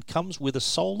too, and comes with a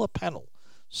solar panel.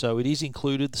 So it is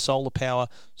included, the solar power,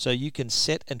 so you can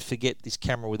set and forget this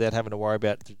camera without having to worry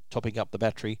about topping up the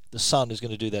battery. The sun is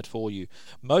going to do that for you.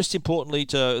 Most importantly,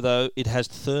 though, it has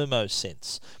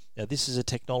ThermoSense. Now, this is a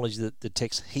technology that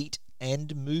detects heat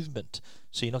and movement,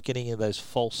 so you're not getting any of those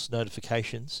false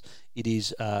notifications. It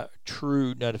is a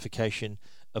true notification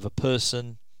of a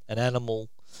person, an animal,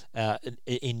 near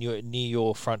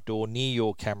your front door, near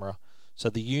your camera. So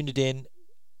the Uniden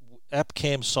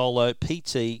AppCam Solo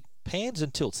PT pans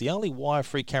and tilts, the only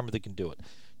wire-free camera that can do it.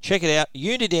 Check it out,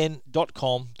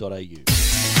 uniden.com.au.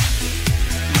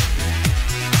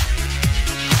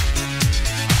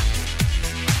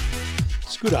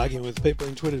 It's good arguing with people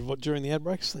in Twitter during the ad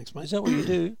breaks. Thanks, mate. Is that what you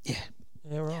do? Yeah.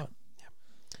 Yeah, right. Yeah.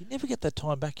 You never get that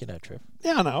time back, Trev.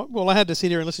 Yeah, I know. Well, I had to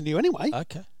sit here and listen to you anyway.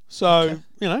 Okay. So,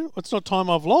 it's not time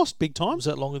I've lost big time. Was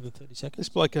that longer than 30 seconds? This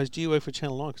bloke goes, do you work for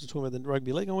Channel 9? Because we're talking about the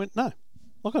rugby league. I went, no.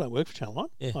 Like, I don't work for Channel 9.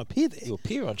 Yeah. I appear there. You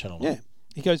appear on Channel 9. Yeah.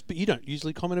 He goes, but you don't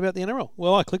usually comment about the NRL.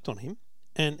 Well, I clicked on him,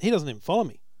 and he doesn't even follow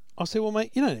me. I said, well,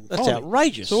 mate, you don't even follow me. That's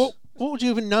outrageous. So what would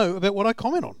you even know about what I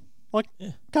comment on? Like,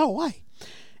 go away.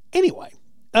 Anyway.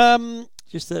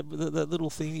 Just that little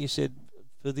thing you said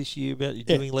for this year about you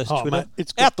doing less Twitter. Mate,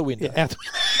 it's out the window. Yeah,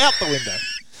 out the window.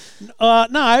 No,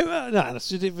 it's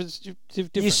different.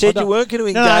 You said you weren't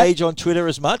going to engage on Twitter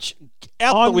as much.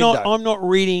 Out the window. I'm not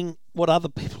reading what other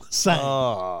people are saying.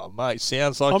 Oh, mate,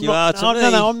 sounds like I'm you not, are to me.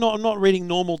 No, I'm not reading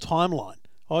normal timeline.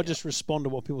 I just respond to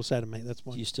what people say to me. That's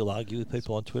why. Do you still argue with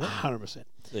people on Twitter? 100%.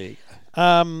 There you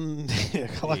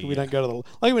go. Lucky we don't go to the.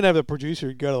 Lucky we don't have the producer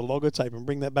who go to the logotape and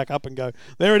bring that back up and go.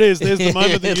 There it is. There's the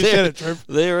moment that you said it, Trev.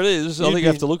 There it is. I think you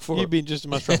have to look for it. You'd be in just as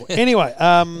much trouble. Anyway,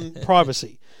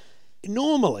 privacy.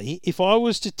 Normally, if I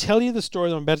was to tell you the story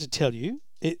that I'm about to tell you,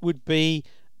 it would be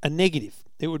a negative.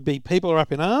 It would be people are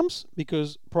up in arms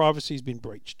because privacy's been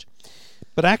breached.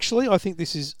 But actually, I think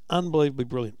this is unbelievably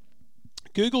brilliant.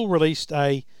 Google released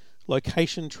a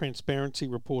location transparency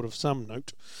report of some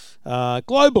note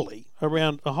globally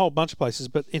around a whole bunch of places,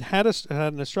 but it had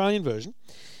an Australian version.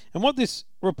 And what this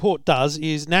report does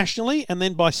is nationally and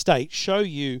then by state show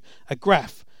you a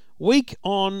graph week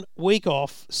on, week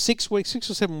off, 6 or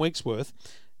 7 weeks worth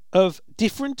of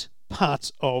different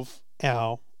parts of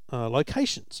our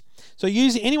locations. So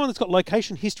using anyone that's got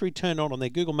location history turned on their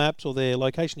Google Maps or their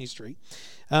location history,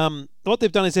 what they've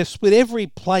done is they've split every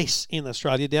place in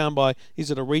Australia down by,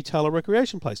 is it a retail or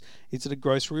recreation place? Is it a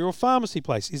grocery or a pharmacy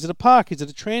place? Is it a park? Is it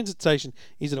a transit station?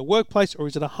 Is it a workplace or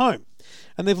is it a home?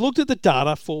 And they've looked at the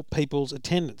data for people's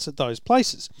attendance at those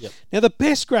places. Yep. Now, the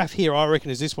best graph here, I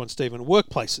reckon, is this one, Stephen,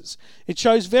 workplaces. It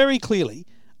shows very clearly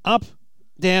up,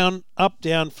 down,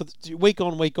 for week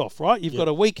on, week off, right? You've got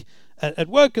a week at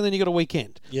work and then you've got a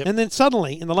weekend. Yep. And then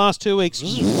suddenly, in the last 2 weeks,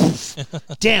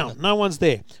 down. No one's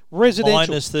there.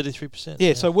 Residential. Minus 33%.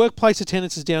 Yeah, so workplace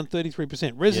attendance is down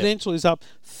 33%. Residential is up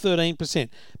 13%.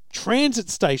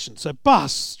 Transit stations, so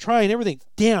bus, train, everything,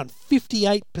 down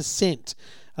 58%.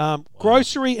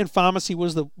 Grocery and pharmacy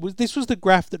was the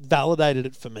graph that validated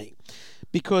it for me,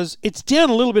 because it's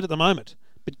down a little bit at the moment,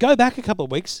 but go back a couple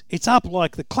of weeks, it's up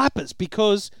like the clappers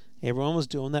because everyone was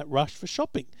doing that rush for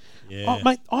shopping. Yeah.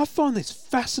 Mate, I find this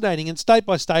fascinating, and state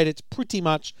by state, it's pretty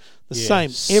much the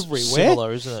same everywhere.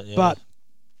 Similar, isn't it? Yeah. But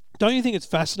don't you think it's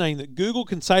fascinating that Google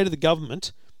can say to the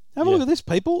government, "Have a look at this,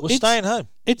 people. We're staying home.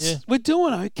 We're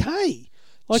doing okay."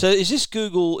 So is this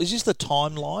Google? Is this the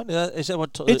timeline? Is that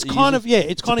what? It's kind of your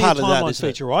timeline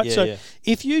feature, right? Yeah, so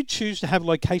if you choose to have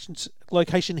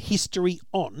location history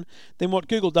on, then what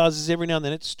Google does is every now and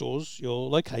then it stores your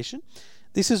location.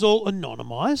 This is all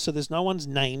anonymized, so there's no one's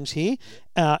names here.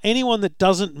 Anyone that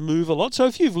doesn't move a lot. So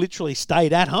if you've literally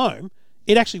stayed at home,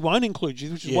 it actually won't include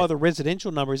you, which is why the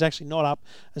residential number is actually not up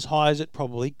as high as it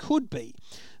probably could be.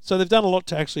 So they've done a lot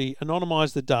to actually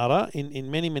anonymize the data in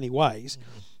many, many ways.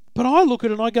 Mm-hmm. But I look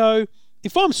at it and I go,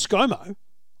 if I'm ScoMo,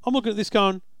 I'm looking at this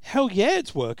going, hell yeah,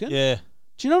 it's working. Yeah.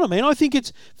 Do you know what I mean? I think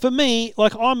it's, for me,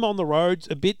 like I'm on the roads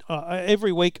a bit.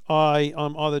 Every week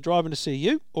I'm either driving to see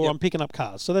you or I'm picking up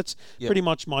cars. So that's pretty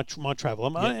much my travel.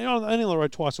 I'm only on the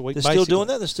road twice a week. They're still doing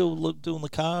that? They're still doing the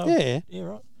car? Yeah. Yeah,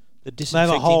 right. The They have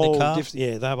a disinfecting whole the car.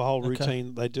 they have a whole Okay.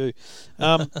 routine they do.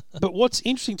 But what's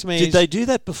interesting to me Did is they do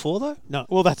that before though? no.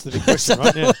 Well, that's the big question,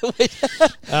 right? Yeah.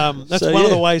 That's So, one of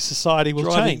the yeah. ways society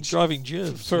will change driving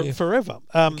germs forever.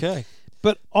 Okay.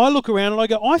 But I look around and I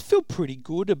go, I feel pretty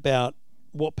good about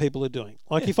what people are doing.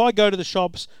 Like if I go to the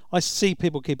shops, I see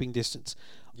people keeping distance.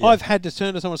 Yeah. I've had to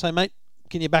turn to someone and say, mate,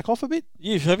 can you back off a bit?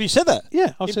 Have you said that?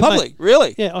 Yeah, I've In said, public, mate,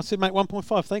 really? yeah, I said, mate,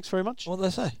 1.5, thanks very much. What did they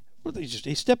say? Well,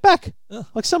 he stepped back. Yeah.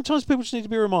 Like sometimes people just need to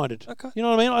be reminded. Okay. You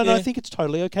know what I mean? And Yeah. I think it's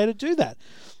totally okay to do that.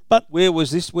 Where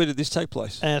was this? Where did this take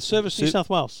place? Service New South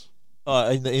Wales.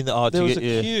 In the There was a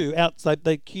queue outside.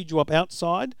 They queued you up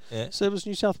outside Yeah. Service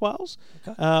New South Wales,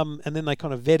 Okay. and then they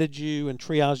kind of vetted you and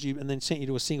triaged you, and then sent you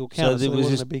to a single counter. So there there was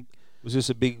wasn't this- a big. Was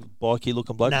this a big bikey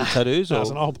looking bloke Nah, with tattoos? No, it Or? was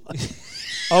an old bloke.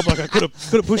 Old bloke. I could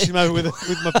have pushed him over with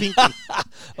my pinky. I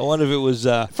wonder if it was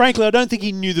Frankly, I don't think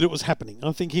he knew that it was happening.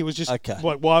 I think he was just Okay.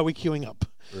 like, "Why are we queuing up?"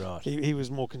 right. He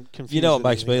was more confused. You know what than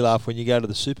makes anything me else. laugh when you go to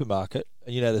the supermarket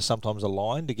and there's sometimes a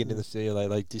line to get in the store.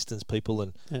 They distance people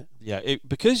and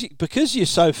because you're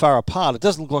so far apart, it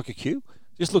doesn't look like a queue.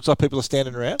 It just looks like people are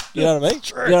standing around. You know what I mean?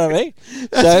 True. You know what I mean?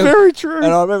 That's very true.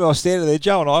 And I remember I was standing there.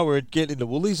 Joe and I were getting into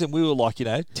Woolies, and we were like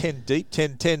 10 deep,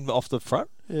 10 off the front.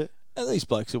 Yeah. And these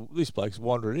blokes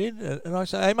wandering in, and I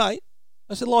say, "Hey mate,"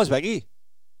 I said, "Line's back here."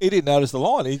 He didn't notice the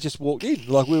line. He just walked in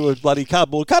like we were bloody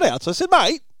cardboard cutouts. I said,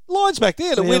 "Mate, line's back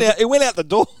there." And it went out the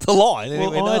door, the line. And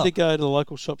Well, I had to go to the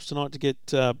local shops tonight to get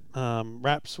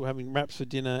wraps. We're having wraps for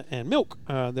dinner and milk.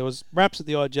 There was wraps at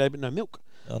the IJ, but no milk.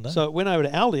 Oh, no. So I went over to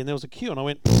Aldi and there was a queue, and I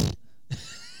went,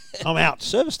 I'm out.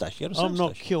 Service station. You got a I'm service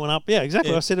not station. queuing up. Yeah,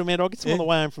 exactly. Yeah. I said to him, I'll get some on the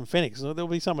way home from Phoenix. So there'll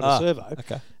be some at a servo.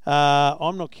 Okay.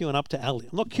 I'm not queuing up to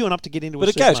Aldi. I'm not queuing up to get into But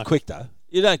a it goes supermarket. quick though.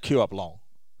 You don't queue up long.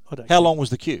 I don't How queue. long was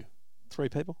the queue? 3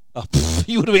 people. Oh,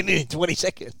 you would have been in 20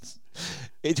 seconds.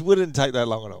 It wouldn't take that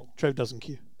long at all. Trev doesn't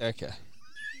queue. Okay.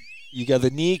 You go the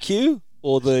near queue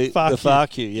or the Far far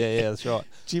queue? Yeah, that's right.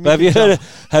 Jimmy But have you can heard?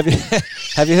 tell.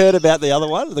 Have you heard about the other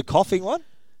one, the coughing one?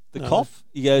 The No. cough.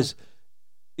 He goes,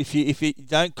 if you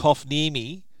don't cough near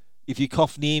me, if you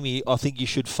cough near me, I think you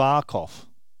should far cough.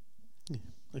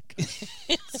 Okay.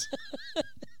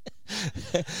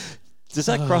 Does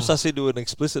that cross us into an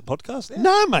explicit podcast now?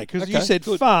 No, mate, because you Okay, said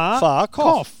good. far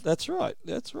cough. That's right.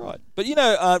 That's right. But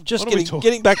just What are we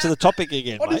getting back to the topic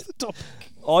again, What mate. is the topic?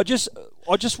 I just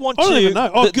want I don't to even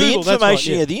know. Oh, the Google, that's right,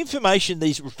 information. yeah. The information.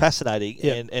 These are fascinating,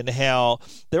 Yeah. and how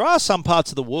there are some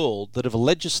parts of the world that have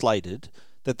legislated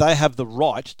that they have the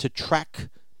right to track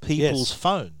people's Yes.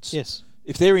 phones. Yes.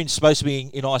 If they're supposed to be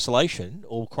in isolation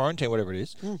or quarantine, whatever it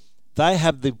is, they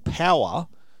have the power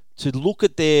to look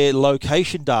at their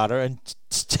location data and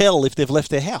tell if they've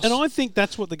left their house. And I think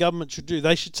that's what the government should do.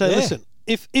 They should say, Yeah. listen,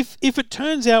 if it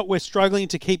turns out we're struggling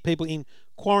to keep people in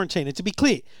quarantine, and to be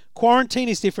clear, quarantine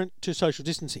is different to social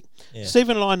distancing. Yeah.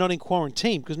 Stephen and I are not in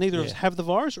quarantine because neither of us Yeah. have the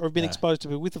virus or have been No. exposed to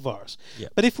people with the virus. Yeah.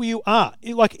 But if you are,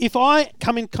 like if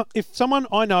someone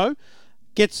I know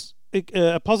gets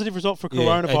a positive result for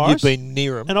coronavirus, and you've been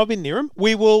near them. and I've been near them,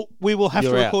 we will have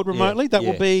You're to out. record Yeah. remotely. That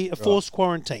will Yeah. be a Right. forced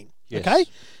quarantine. Yes. Okay?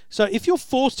 So if you're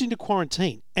forced into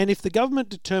quarantine, and if the government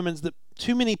determines that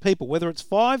too many people, whether it's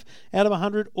 5 out of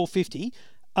 100 or 50,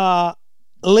 are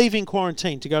leaving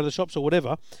quarantine to go to the shops or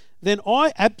whatever, then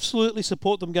I absolutely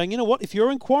support them going, you know what, if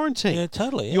you're in quarantine, Yeah,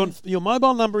 totally. Yeah. your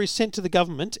mobile number is sent to the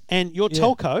government and your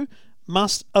telco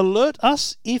must alert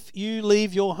us if you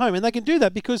leave your home. And they can do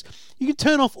that because you can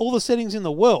turn off all the settings in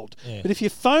the world. Yeah. But if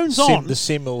your phone's on the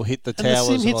SIM will hit the and the towers.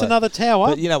 SIM and hits all that. another tower,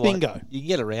 But you know what? bingo. You can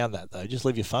get around that though. Just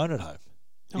leave your phone at home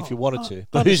if Oh, you wanted I to.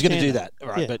 But who's going to do understand that? that.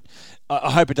 Right. Yeah. But I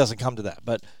hope it doesn't come to that.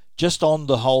 But just on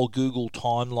the whole Google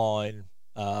timeline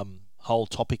whole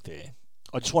topic there,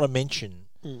 I just want to mention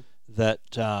that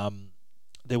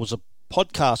there was a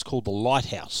podcast called The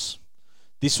Lighthouse.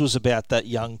 This was about that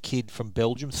young kid from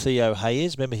Belgium, Theo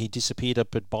Hayes. Remember, he disappeared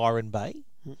up at Byron Bay.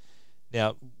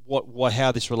 Now,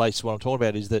 how this relates to what I'm talking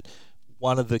about is that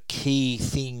one of the key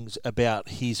things about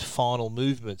his final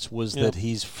movements was that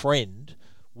his friend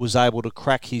was able to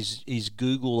crack his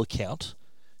Google account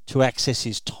to access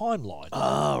his timeline.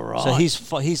 Oh, right.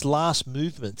 So his last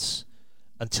movements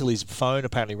until his phone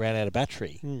apparently ran out of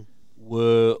battery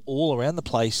were all around the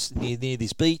place near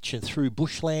this beach and through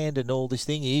bushland and all this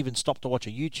thing. He even stopped to watch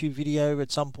a YouTube video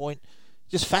at some point.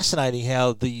 Just fascinating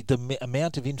how the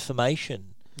amount of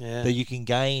information that you can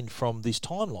gain from this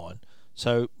timeline.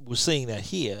 So we're seeing that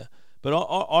here. But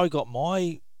I got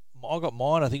mine. I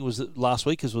think it was last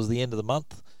week, because it was the end of the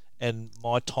month, and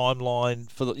my timeline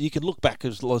you can look back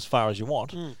as far as you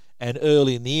want. And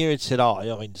early in the year, it said,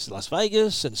 it's Las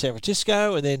Vegas and San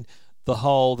Francisco, and then the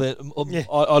whole.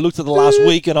 I looked at the last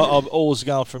week, and I've always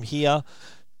gone from here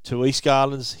to East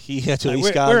Gardens, here to No, East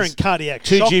we're Gardens. in cardiac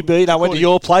shock. 2GB. I went to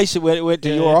your place. Went to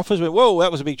Yeah. your office. Went, whoa,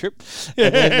 that was a big trip.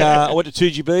 And then I went to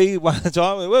 2GB one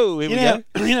time. Went, whoa, here we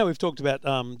go. We've talked about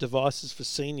devices for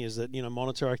seniors that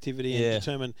monitor activity and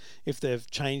determine if they've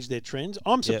changed their trends.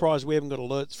 I'm surprised we haven't got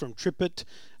alerts from TripIt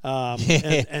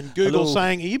and Google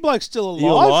saying, "Are you blokes still alive? You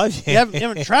alive? You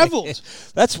haven't travelled."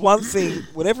 That's one thing.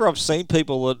 Whenever I've seen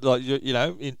people that, like,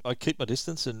 I keep my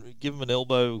distance and give them an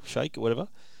elbow shake or whatever.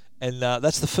 And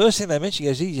that's the first thing they mention.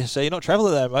 He goes, so you're not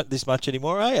travelling this much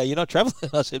anymore, are you? You're not travelling?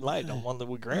 I said, mate, I'm on the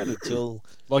ground until,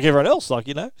 like everyone else,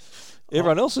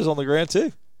 everyone else is on the ground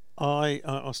too. I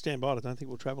stand by it. I don't think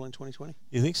we'll travel in 2020.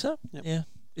 You think so? Yep. Yeah.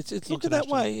 It's looking that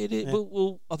way.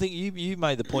 Well, I think you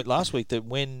made the point last week that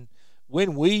when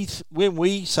we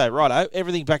say, righto,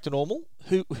 everything back to normal,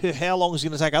 how long is it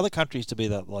going to take other countries to be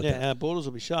that like that? Yeah, our borders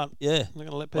will be shut. Yeah. They're going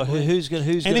to let people Well, in. who's going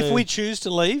and if we choose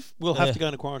to leave, we'll have to go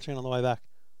into quarantine on the way back.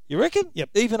 You reckon?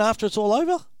 Yep. Even after it's all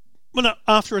over? Well, no,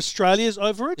 after Australia's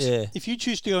over it, Yeah. if you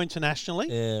choose to go internationally,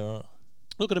 Yeah, right.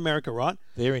 look at America, right?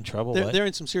 They're in trouble, mate. They're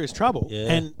in some serious trouble.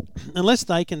 Yeah. And unless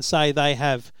they can say they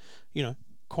have,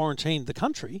 quarantined the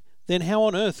country, then how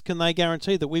on earth can they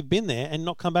guarantee that we've been there and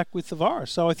not come back with the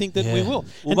virus? So I think that we will.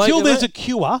 Well, Until mate, there's a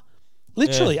cure,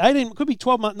 literally, 18, could be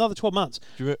 12 months, another 12 months.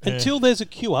 Until there's a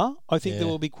cure, I think there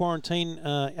will be quarantine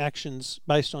actions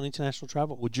based on international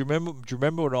travel. Well, do you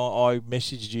remember when I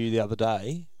messaged you the other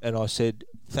day and I said,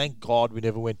 thank God we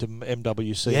never went to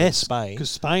MWC in Spain.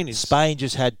 Because Spain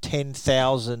just had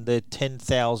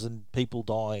 10,000 people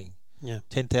dying. Yeah.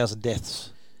 10,000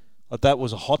 deaths. Like, that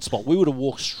was a hotspot. We would have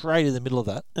walked straight in the middle of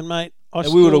that. And, mate,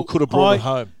 we could have brought it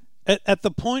home. At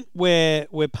the point where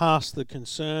we're past the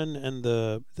concern and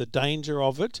the danger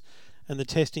of it and the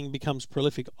testing becomes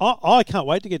prolific, I can't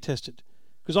wait to get tested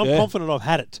because I'm confident I've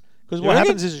had it. Because what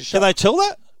happens is... Can they tell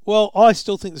that? Well, I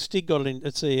still think the Stig got it in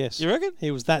at CES. You reckon? He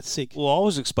was that sick. Well, I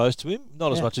was exposed to him,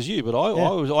 not as much as you, but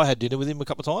I had dinner with him a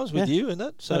couple of times with you and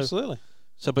that. So, absolutely.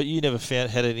 So, but you never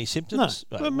had any symptoms?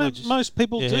 No, most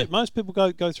people do. Most people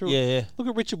go through it. Yeah. Look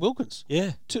at Richard Wilkins.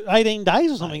 Yeah. 18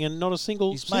 days or something and not a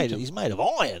single symptom. He's made of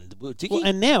iron, Dicky. Well,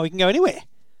 and now he can go anywhere.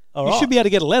 All you right. should be able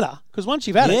to get a letter because once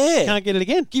you've had it, you can't get it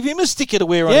again. Give him a sticker to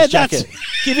wear on his jacket.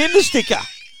 Give him the sticker.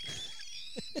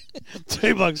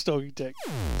 Two Blokes Talking Tech.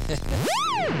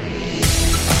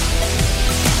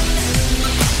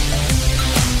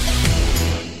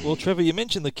 Well, Trevor, you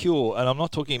mentioned The Cure, and I'm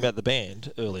not talking about the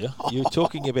band earlier. You were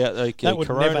talking about a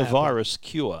coronavirus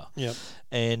cure. Yep.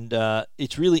 And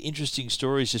it's really interesting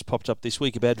stories just popped up this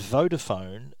week about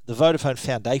Vodafone, the Vodafone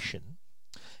Foundation,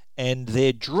 and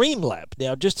their Dream Lab.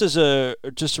 Now, just to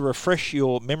refresh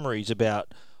your memories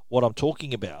about what I'm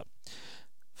talking about,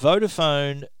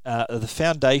 Vodafone, the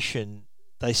foundation,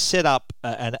 they set up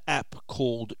an app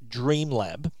called Dream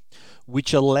Lab,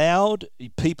 which allowed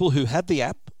people who had the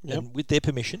app, and with their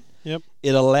permission,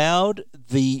 it allowed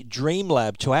the Dream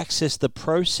Lab to access the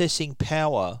processing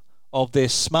power of their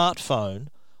smartphone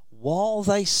while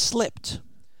they slept.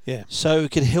 Yeah. So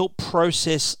it could help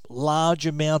process large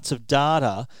amounts of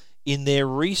data in their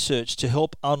research to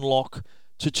help unlock,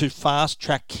 to fast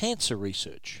track cancer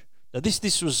research. Now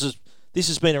this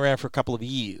has been around for a couple of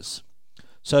years.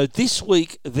 So this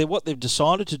week, what they've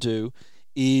decided to do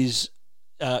is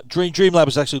Dream Lab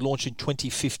was actually launched in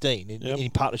 2015 in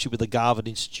partnership with the Garvan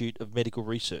Institute of Medical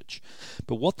Research.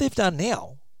 But what they've done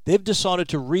now, they've decided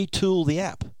to retool the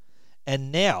app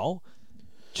and now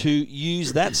to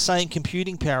use that same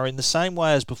computing power in the same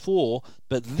way as before,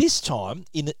 but this time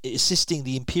in assisting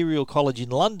the Imperial College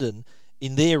in London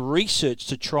in their research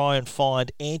to try and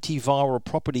find antiviral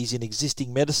properties in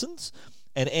existing medicines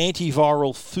and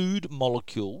antiviral food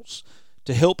molecules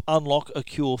to help unlock a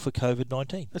cure for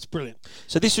COVID-19. That's brilliant.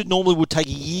 So this would take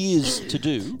years to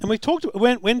do. And we talked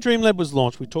when Dream Lab was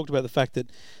launched, we talked about the fact that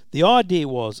the idea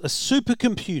was a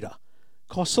supercomputer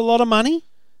costs a lot of money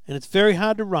and it's very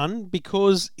hard to run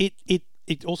because it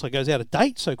also goes out of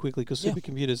date so quickly because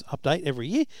supercomputers update every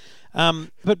year.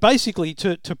 But basically,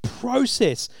 to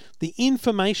process the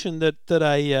information that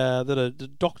a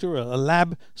doctor, a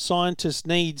lab scientist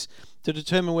needs to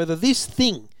determine whether this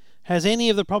thing has any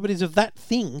of the properties of that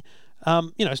thing.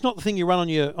 It's not the thing you run on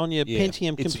your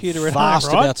Pentium computer at home, right?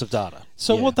 Vast amounts of data.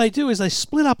 So what they do is they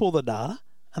split up all the data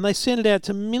and they send it out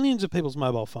to millions of people's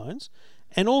mobile phones,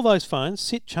 and all those phones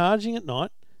sit charging at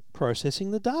night,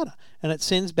 processing the data, and it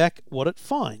sends back what it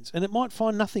finds. And it might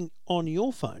find nothing on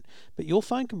your phone, but your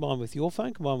phone combined with your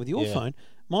phone combined with your phone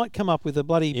might come up with a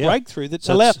bloody breakthrough that's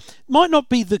might not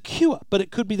be the cure, but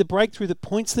it could be the breakthrough that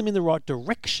points them in the right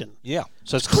direction. Yeah.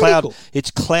 So it's critical.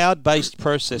 It's cloud-based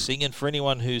processing, and for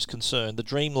anyone who's concerned, the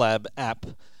Dream Lab app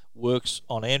works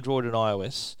on Android and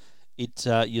iOS.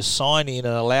 you sign in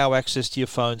and allow access to your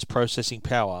phone's processing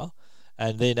power,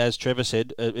 and then, as Trevor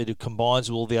said, it combines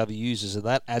with all the other users, and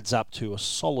that adds up to a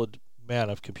solid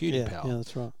amount of computing power. Yeah,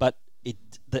 that's right. But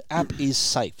the app is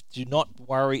safe. Do not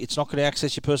worry. It's not going to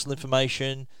access your personal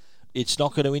information. It's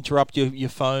not going to interrupt your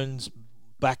phone's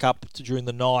backup during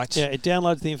the night. Yeah, it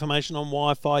downloads the information on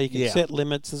Wi-Fi. You can set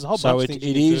limits. There's a whole bunch of things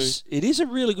you can do. It is a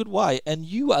really good way, and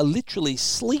you are literally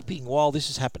sleeping while this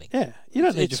is happening. Yeah, you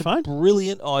don't need your phone. It's a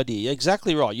brilliant idea.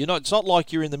 Exactly right. It's not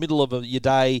like you're in the middle of your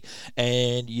day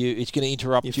and it's going to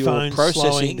interrupt your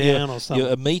processing, down or something.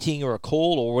 a meeting or a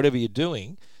call or whatever you're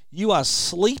doing. You are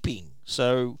sleeping.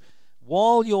 So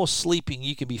while you're sleeping,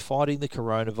 you can be fighting the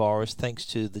coronavirus thanks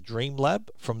to the Dream Lab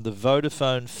from the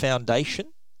Vodafone Foundation.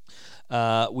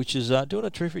 Which is doing a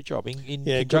terrific job in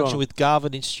conjunction with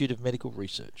Garvan Institute of Medical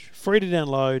Research. Free to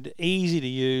download, easy to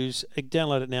use.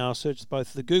 Download it now. Search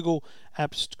both the Google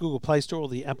Play Store or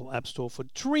the Apple App Store for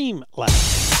Dream Lab.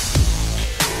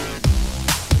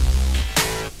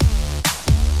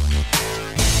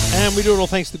 And we do it all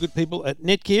thanks to the good people at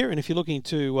Netgear. And if you're looking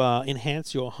to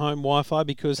enhance your home Wi-Fi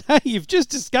because, hey, you've just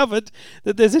discovered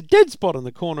that there's a dead spot in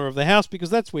the corner of the house because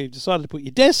that's where you've decided to put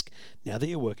your desk now that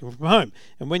you're working from home.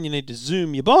 And when you need to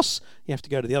Zoom your boss, you have to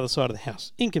go to the other side of the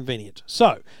house. Inconvenient.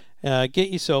 So get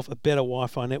yourself a better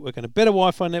Wi-Fi network. And a better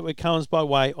Wi-Fi network comes by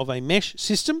way of a mesh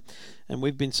system. And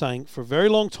we've been saying for a very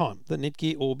long time that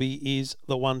Netgear Orbi is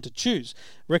the one to choose.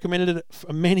 Recommended it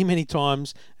for many, many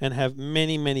times and have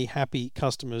many, many happy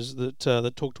customers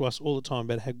that talk to us all the time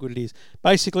about how good it is.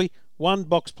 Basically, one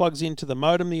box plugs into the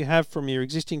modem that you have from your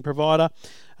existing provider,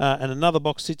 and another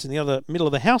box sits in the other middle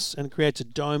of the house and creates a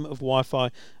dome of Wi-Fi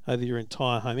over your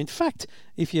entire home. In fact,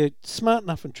 if you're smart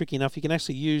enough and tricky enough, you can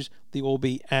actually use the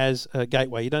Orbi as a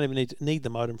gateway. You don't even need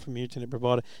the modem from your internet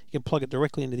provider. You can plug it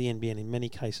directly into the NBN in many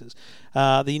cases.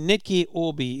 The Netgear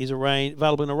Orbi is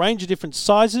available in a range of different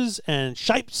sizes and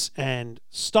shapes and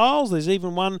styles. There's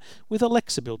even one with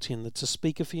Alexa built in that's a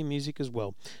speaker for your music as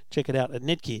well. Check it out at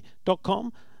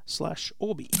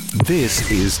netgear.com/Orbi. This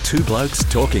is Two Blokes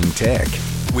Talking Tech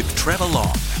with Trevor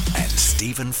Long and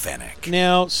Stephen Fennick.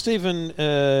 Now, Stephen,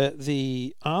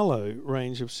 the Arlo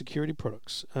range of security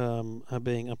products are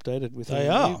being updated with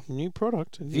a new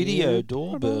product. Video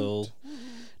doorbell.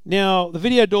 Now, the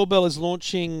video doorbell is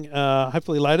launching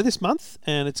hopefully later this month,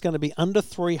 and it's going to be under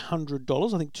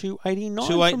 $300. I think $289.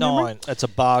 $289. That's a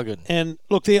bargain. And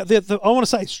look, I want to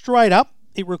say straight up,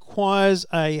 it requires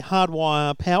a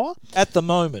hardwire power. At the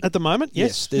moment.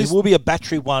 Yes. There will be a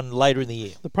battery one later in the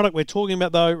year. The product we're talking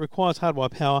about, though, requires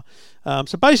hardwire power.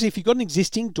 So basically, if you've got an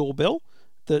existing doorbell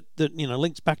that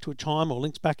links back to a chime or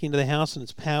links back into the house and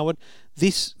it's powered,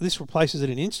 this replaces it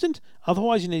in an instant.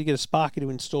 Otherwise, you need to get a Sparky to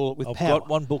install it with power. I've got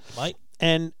one booked, mate.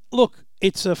 And look,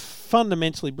 it's a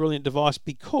fundamentally brilliant device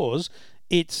because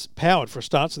it's powered for a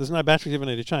start, so there's no batteries ever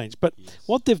need to change. But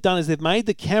what they've done is they've made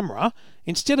the camera,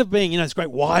 instead of being, this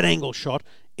great wide-angle shot,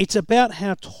 it's about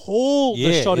how tall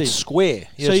the shot is. Square.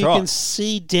 Yeah, so you can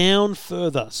see down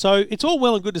further. So it's all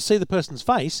well and good to see the person's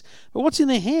face, but what's in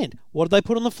their hand? What did they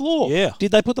put on the floor? Yeah.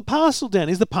 Did they put the parcel down?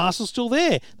 Is the parcel still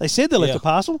there? They said they left a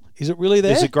parcel. Is it really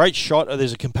there? There's a great shot.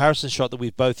 There's a comparison shot that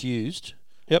we've both used.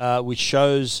 Yep. Which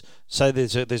shows, say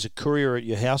there's a courier at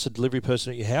your house, a delivery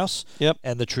person at your house. Yep.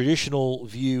 And the traditional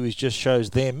view just shows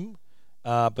them,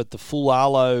 but the full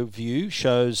Arlo view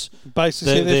shows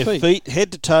basically their feet,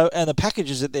 head to toe, and the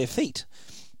packages at their feet.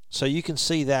 So you can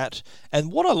see that.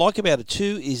 And what I like about it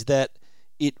too is that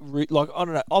I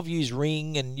don't know, I've used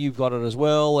Ring and you've got it as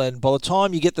well. And by the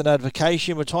time you get the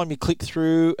notification, by the time you click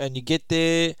through and you get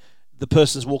there, the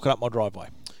person's walking up my driveway.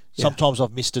 Yeah. Sometimes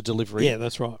I've missed a delivery. Yeah,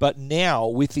 that's right. But now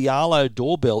with the Arlo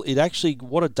doorbell,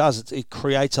 what it does, it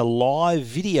creates a live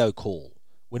video call.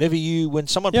 When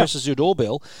someone presses your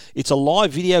doorbell, it's a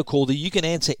live video call that you can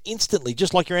answer instantly,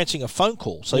 just like you're answering a phone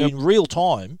call. So in real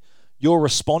time, you're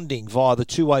responding via the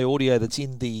two-way audio that's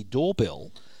in the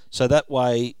doorbell. So that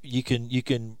way you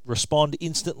can respond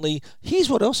instantly. Here's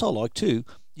what else I like too.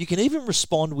 You can even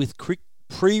respond with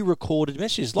pre-recorded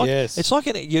messages. It's like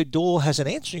your door has an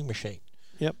answering machine.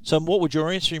 Yep. So what would your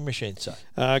answering machine say?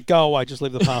 Go away, just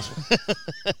leave the parcel.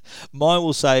 Mine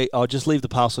will say, just leave the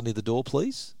parcel near the door,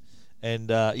 please. And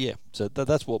so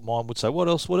that's what mine would say. What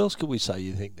else could we say,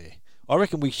 you think, there? I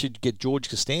reckon we should get George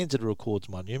Costanza to record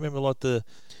one. You remember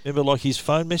his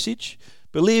phone message?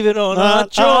 Believe it or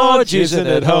not, George isn't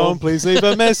at home. Please leave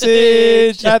a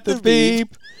message at the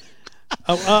beep.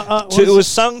 It was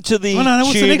sung to the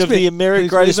tune of the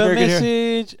Greatest American Hero.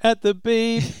 Message at the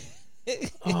beep.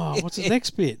 What's the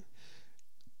next bit?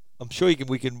 I'm sure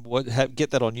we can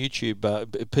get that on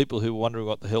YouTube. People who are wondering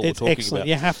what the hell It's we're talking excellent. about.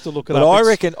 You have to look it But up. I It's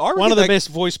reckon one of the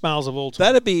best voicemails of all time.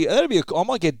 That'd be. I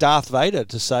might get Darth Vader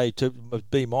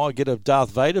to get a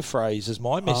Darth Vader phrase as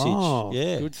my message. Oh,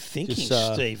 yeah, good thinking,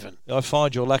 Just, Stephen. I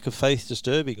find your lack of faith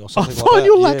disturbing, or I something like that. find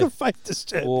your lack yeah. of faith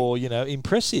disturbing. Or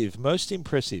impressive, most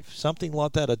impressive, something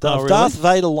like that. A really? Darth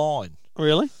Vader line.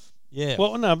 Really? Yeah.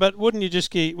 Well, no, but wouldn't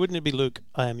it be Luke?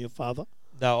 I am your father.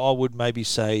 No, I would maybe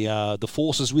say, the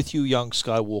Force is with you, young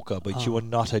Skywalker, but you are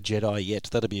not a Jedi yet.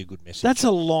 That'd be a good message. That's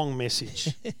a long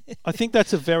message. I think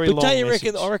that's a very But long don't you message.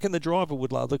 reckon? I reckon the driver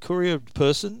would love the courier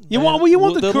person. You want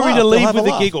the they'll courier laugh. to They'll leave have with a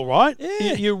laugh. giggle, right?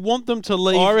 Yeah. You want them to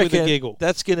leave I with reckon a giggle.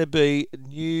 that's going to be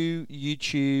new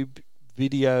YouTube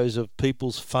videos of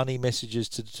people's funny messages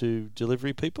to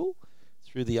delivery people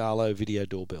through the Arlo video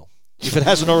doorbell. If it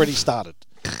hasn't already started.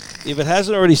 If it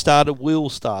hasn't already started, we'll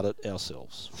start it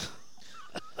ourselves.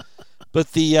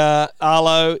 But the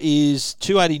Arlo is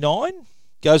 $289.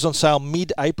 Goes on sale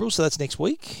mid-April, so that's next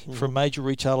week, from major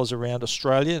retailers around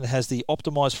Australia, and has the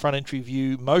optimised front entry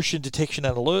view, motion detection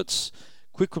and alerts,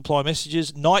 quick reply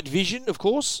messages, night vision, of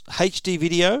course, HD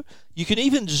video. You can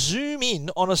even zoom in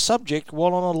on a subject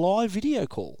while on a live video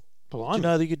call. Do Blimey. you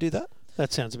know that you could do that?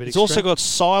 That sounds a bit It's extreme. also got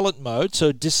silent mode, so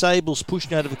it disables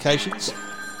push notifications.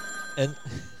 And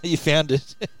you found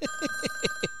it.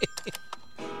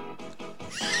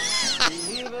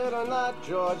 Believe it or not,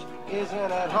 George isn't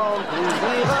at home. Please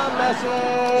leave a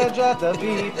message at the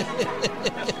beep.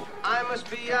 I must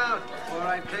be out before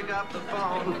I pick up the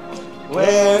phone.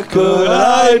 Where could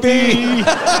I be?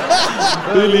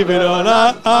 Believe it or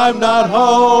not, I'm not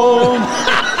home.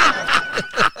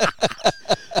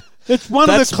 It's one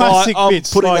of the classic I'm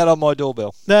bits. putting like, that on my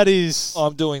doorbell. that is.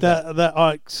 I'm doing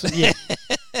that. Yeah.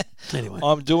 Anyway.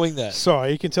 I'm doing that.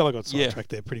 Sorry, you can tell I got Yeah. sidetracked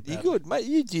there pretty You bad. good, mate.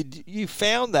 You did. You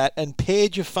found that and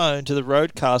paired your phone to the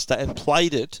Roadcaster and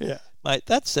played it. Yeah. Mate,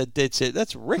 that's a dead set.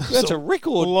 That's a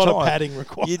record. A lot of time. padding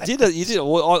required. You did it. You did it.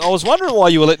 Well, I was wondering why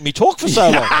you were letting me talk for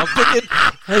so long. I'm thinking,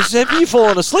 have you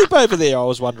fallen asleep over there? I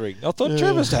was wondering. I thought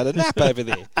Trevor's had a nap over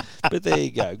there. But there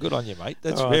you go. Good on you, mate.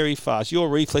 That's All right. very fast. Your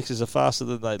reflexes are faster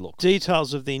than they look.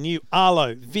 Details of the new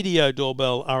Arlo video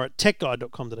doorbell are at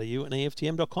techguide.com.au and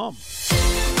EFTM.com.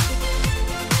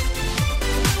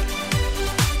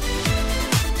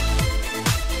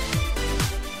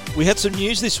 We had some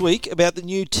news this week about the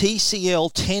new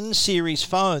TCL 10 series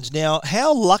phones. Now,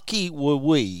 how lucky were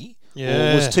we, or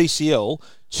was TCL,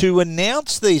 to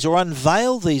announce these, or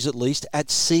unveil these at least, at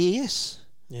CES?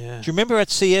 Yeah. Do you remember at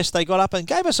CES they got up and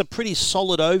gave us a pretty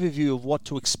solid overview of what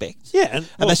to expect? Yeah,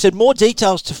 And they said more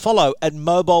details to follow at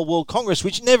Mobile World Congress,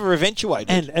 which never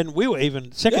eventuated. and we were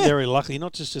even secondarily lucky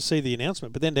not just to see the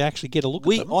announcement, but then to actually get a look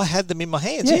at them. I had them in my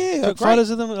hands. Yeah, Yeah, took great. photos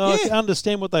of them, Yeah.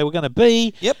 understand what they were going to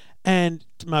be. Yep. And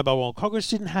Mobile World Congress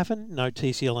didn't happen. No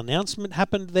TCL announcement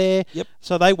happened there. Yep.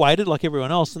 So they waited like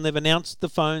everyone else, and they've announced the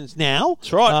phones now.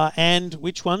 That's right. And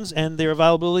which ones, and their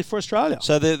availability for Australia.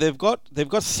 So they've got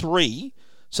three.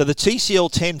 So the TCL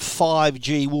 10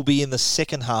 5G will be in the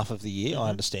second half of the year, I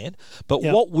understand. But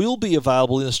Yep. what will be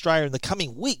available in Australia in the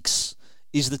coming weeks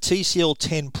is the TCL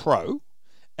 10 Pro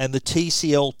and the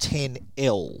TCL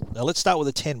 10L. Now let's start with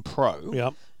the 10 Pro.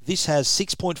 Yep. This has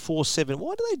 6.47.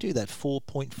 Why do they do that?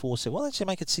 4.47. Why don't they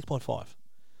make it 6.5?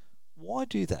 Why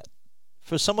do that?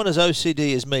 For someone as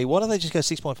OCD as me, why don't they just go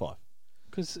 6.5?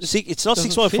 Because It's not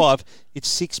 6.5, it's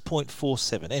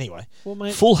 6.47. Anyway, Well,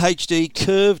 mate- full HD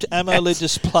curved AMOLED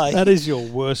display that is your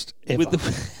worst ever. with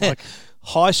the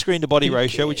high screen to body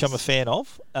ratio, which I'm a fan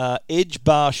of. Edge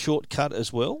bar shortcut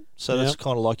as well, so that's Yep.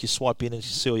 kind of like you swipe in and you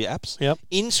see all your apps. Yep.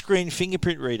 In-screen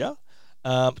fingerprint reader.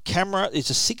 Camera is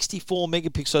a 64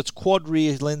 megapixel, so it's quad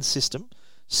rear lens system.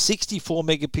 64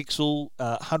 megapixel,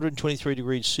 123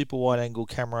 degrees super wide angle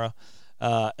camera,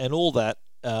 and all that.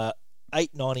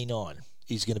 $899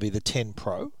 is going to be the 10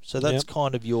 Pro. So that's Yep.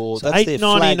 kind of your So that's their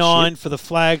 $899 flagship. for the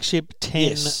flagship 10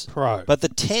 Yes. Pro. But the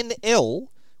 10L,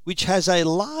 which has a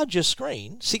larger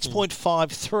screen,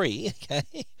 6.53, okay,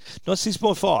 not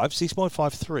 6.5,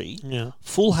 6.53, Yeah.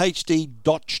 full HD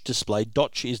Dotch display.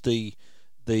 Dotch is the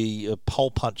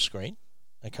hole punch screen,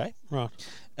 okay. Right.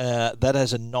 That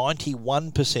has a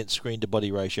 91% screen to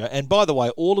body ratio. And by the way,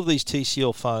 all of these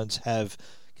TCL phones have,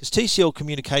 because TCL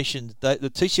Communications, the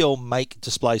TCL make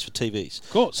displays for TVs. Of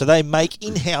course. So they make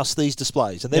in-house these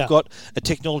displays. And they've Yeah. got a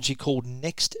technology called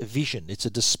Next Vision. It's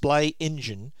a display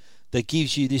engine that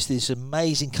gives you this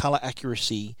amazing color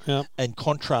accuracy Yep. and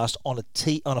contrast on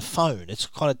a phone. It's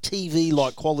kind of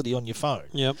TV-like quality on your phone.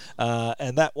 Yep.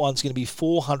 And that one's going to be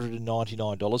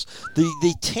 $499.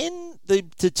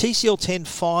 The TCL 10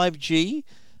 5G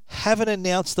haven't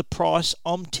announced the price.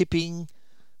 I'm tipping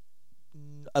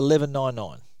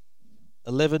 $11.99.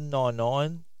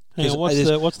 $11.99. Hang on,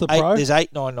 what's the eight, pro? There's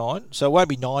 $8.99, so it won't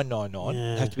be $9.99. Yeah.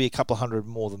 It'd have to be a couple of hundred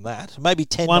more than that. Maybe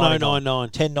 $10.99.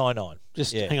 $10.99. $10.99.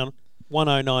 Just yeah. hang on.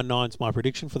 1099 is my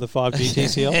prediction for the 5G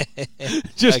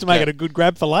TCL. Just to make it a good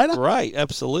grab for later. Great,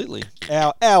 absolutely.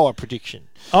 Our prediction.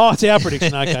 Oh, it's our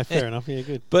prediction. Okay, fair enough. Yeah,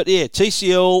 good. But yeah,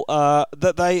 TCL,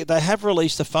 that they have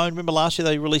released a phone. Remember last year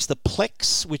they released the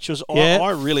Plex, which was I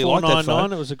really liked that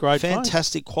phone. It was a great phone.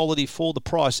 Fantastic quality for the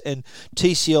price. And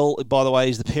TCL, by the way,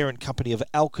 is the parent company of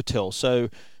Alcatel. So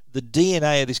the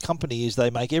DNA of this company is they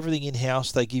make everything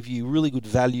in-house. They give you really good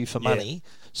value for money.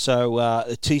 So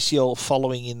TCL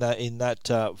following in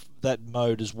that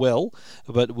mode as well.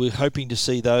 But we're hoping to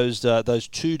see those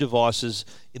two devices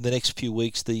in the next few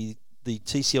weeks. The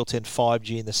TCL 10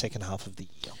 5G in the second half of the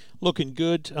year. Looking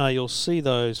good. You'll see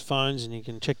those phones and you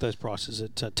can check those prices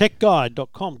at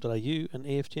techguide.com.au and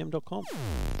EFTM.com.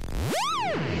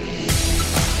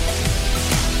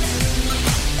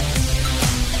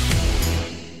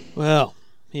 Well,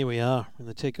 here we are in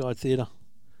the Tech Guide Theatre.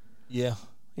 Yeah.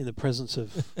 In the presence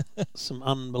of some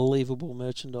unbelievable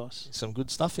merchandise. Some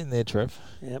good stuff in there, Trev.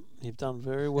 Yep, you've done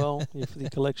very well for the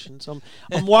collections. I'm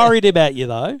worried about you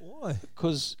though. Why?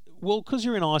 Because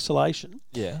you're in isolation.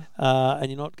 Yeah. And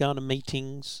you're not going to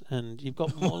meetings, and you've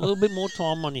got a little bit more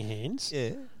time on your hands.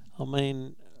 Yeah. I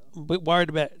mean, I'm a bit worried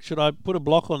about. Should I put a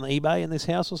block on eBay in this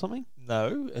house or something?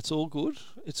 No, it's all good.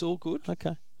 It's all good.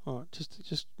 Okay. All right,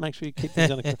 just make sure you keep things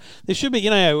under control. There should be,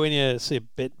 when you see a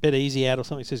bet easy out or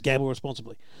something, it says gamble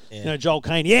responsibly. Yeah. Joel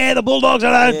Kane, the Bulldogs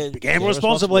are gamble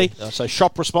responsibly. So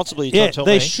shop responsibly. You Yeah, tell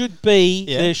there me. should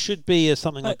be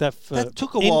something like that for that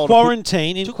took a in while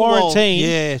quarantine. In took a while. quarantine,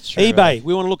 Yeah, it's true, eBay, right.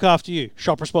 we want to look after you.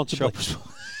 Shop responsibly. Shop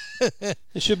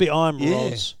It should be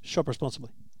Roz. Shop responsibly.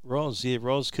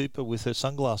 Roz Cooper with her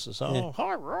sunglasses. Oh, Yeah.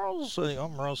 hi, Roz.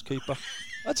 I'm Roz Cooper.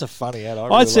 That's a funny ad.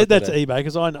 I said that to eBay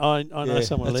because I know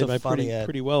someone at that's a eBay funny ad.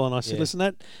 pretty well, and I said, Yeah. listen,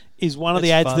 that is one of the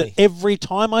That's ads funny. that every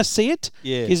time I see it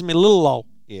gives me a little lol.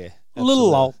 Yeah. A little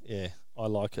absolutely. lol. Yeah, I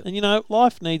like it. And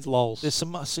life needs lols. There's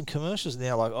some commercials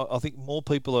now. Like I think more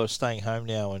people are staying home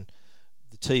now, and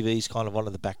the TV's kind of on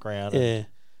in the background. Yeah.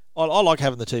 I like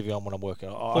having the TV on when I'm working.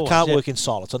 I Always, can't yeah. work in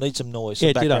silence. I need some noise, Yeah,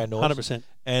 some background ditto, noise. 100%.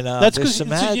 And That's there's because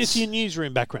some ads. it's your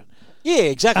newsroom background. Yeah,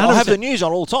 exactly. I have 100%. the news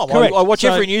on all the time. Correct. I watch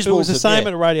So every news It was the bulletin, same yeah.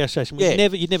 at a radio station. Yeah.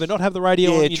 You'd never not have the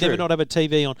radio Yeah, on. You'd true. never not have a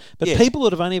TV on. But Yeah. people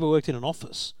that have only ever worked in an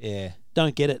office Yeah,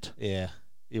 don't get it. yeah.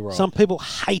 You're right. Some people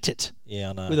hate it yeah,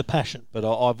 I know. with a passion. But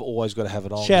I've always got to have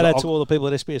it on. Shout out to all the people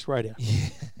at SBS Radio.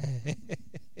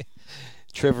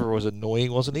 Trevor was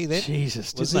annoying, wasn't he? Then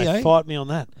Jesus, Was didn't he, they eh? fight me on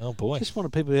that? Oh boy. Just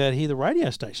wanted people to hear the radio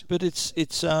station. But it's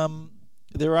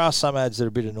there are some ads that are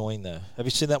a bit annoying though. Have you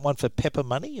seen that one for Pepper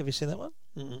Money? Have you seen that one?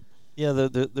 Mm-mm. Yeah,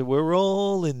 the we're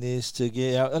all in this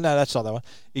together. Oh, no, that's not that one.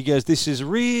 He goes, "This is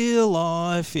real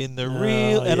life in the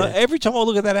real." And yeah. every time I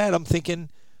look at that ad, I'm thinking,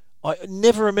 I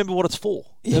never remember what it's for.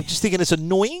 I'm just thinking it's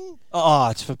annoying.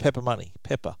 It's for Pepper Money.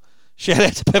 Pepper. Shout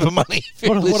out to Pepper Money.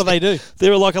 What do they do?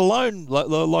 They're like a loan,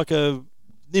 like a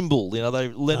Nimble. They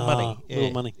lend money.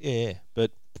 Little money. Yeah,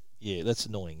 but yeah, that's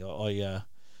annoying.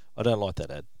 I don't like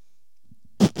that ad.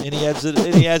 Any ads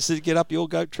that get up your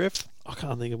goat, Trev? I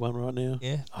can't think of one right now.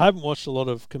 Yeah. I haven't watched a lot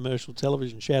of commercial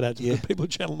television. Shout out to the people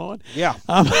at Channel 9. Yeah.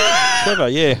 Trevor,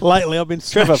 yeah. Lately, I've been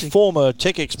Trevor, smashing, former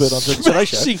tech expert on Today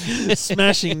Show.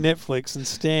 smashing Netflix and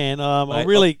Stan. Mate,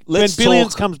 when let's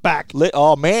Billions talk- comes back.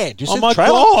 Oh man, do you see the my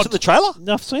trailer? God. See the trailer?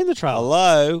 I've seen the trailer.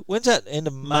 Hello. When's that? End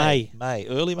of May. May.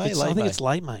 Early May. Late I think May. it's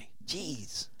late May.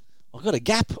 Jeez, I've got a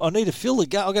gap. I need to fill the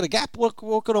gap. I've got a gap. What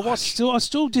can I watch? I'm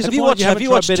still disappointed Have you watched? you haven't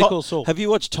tried Better Call Saul. Have you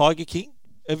watched Tiger King?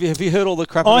 Have you heard all the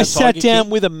crap? I about sat Tiger down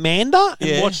King? with Amanda and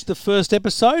Yeah. watched the first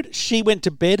episode. She went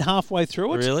to bed halfway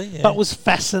through it. Really? Yeah. But was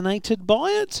fascinated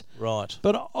by it. Right.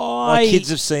 But My kids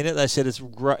have seen it. They said it's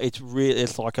great.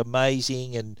 It's like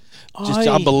amazing and just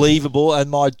I- unbelievable. And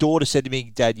my daughter said to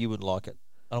me, "Dad, you wouldn't like it."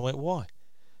 And I went, "Why?"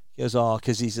 He goes, "Oh,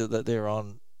 because they're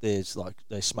on. There's like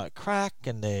they smoke crack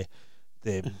and they're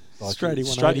like Straighty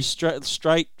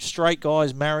 180. straight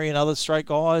guys marrying other straight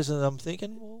guys." And I'm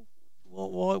thinking,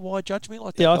 well, why judge me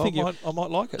like that? Yeah, I think I might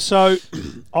like it. So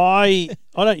I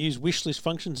don't use wish list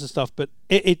functions and stuff, but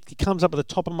it comes up at the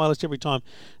top of my list every time.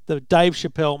 The Dave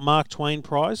Chappelle Mark Twain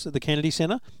Prize at the Kennedy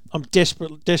Center. I'm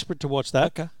desperate to watch that.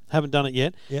 Okay. Haven't done it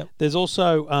yet. Yep. There's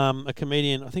also a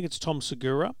comedian, I think it's Tom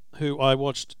Segura, who I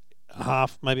watched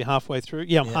maybe halfway through.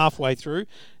 Yeah, I'm halfway through.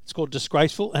 It's called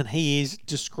Disgraceful, and he is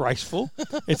disgraceful.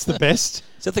 It's the best.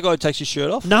 Is that the guy who takes his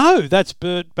shirt off? No, that's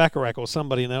Burt Bacharach or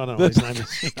somebody. No, I don't know what his name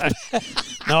is.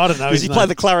 No, I don't know. Does he play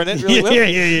the clarinet really well?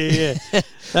 Yeah.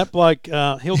 That bloke,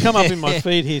 he'll come up in my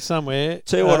feed here somewhere.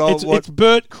 Tell you what, it's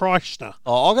Bert Kreischer.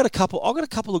 Oh, I got a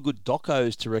couple of good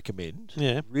docos to recommend.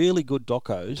 Yeah, really good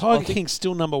docos. Tiger King's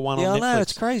still number one on Netflix. Yeah, I know,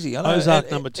 it's crazy. I know. Ozark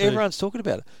number 2. Everyone's talking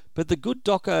about it. But the good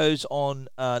docos on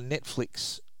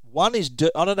Netflix. One is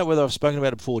I don't know whether I've spoken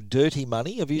about it before. Dirty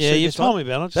Money. Have you seen this one? Yeah, you've told me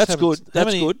about it. That's good.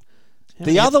 That's good.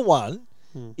 The other one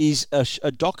is a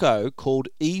doco called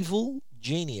Evil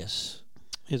Genius.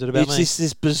 Is it about me?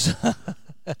 This bizarre.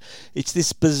 It's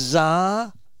this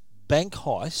bizarre bank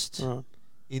heist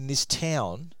in this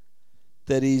town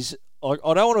that is. I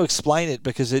don't want to explain it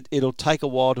because it'll take a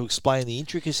while to explain the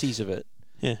intricacies of it.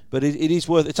 Yeah, but it is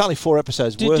worth. It's only 4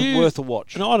 episodes. Worth a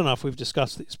watch. And I don't know if we've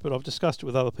discussed this, but I've discussed it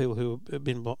with other people who have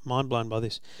been mind blown by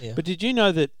this. Yeah. But did you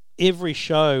know that every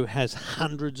show has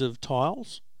hundreds of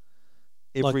tiles?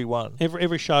 Every one.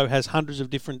 Every show has hundreds of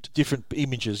different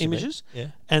images. Yeah,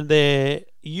 and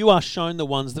you are shown the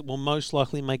ones that will most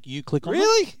likely make you click on.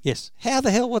 Really? Them. Yes. How the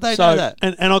hell would they know that?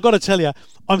 And I've got to tell you,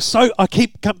 I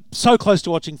keep so close to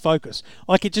watching Focus,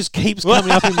 like it just keeps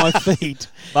coming up in my feed.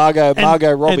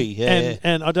 Margot Robbie,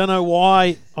 and I don't know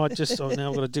why. Now I've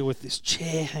got to deal with this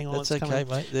chair. Hang on, that's okay,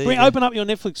 mate. Open up your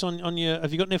Netflix on your.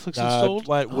 Have you got Netflix installed?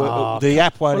 The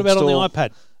app won't install. What about on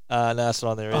the iPad? No, it's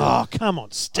not on there. Oh, come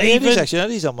on, Stephen. It is actually.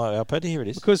 It is on my iPad. Here it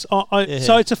is. Because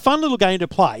so it's a fun little game to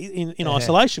play in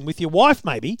isolation with your wife,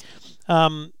 maybe,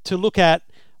 to look at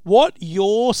what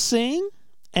you're seeing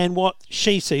and what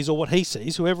she sees or what he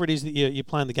sees, whoever it is that you're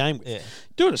playing the game with. Yeah.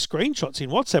 Do it as screenshots in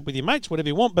WhatsApp with your mates, whatever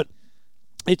you want. But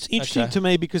it's interesting to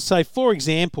me because, say, for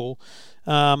example,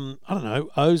 I don't know,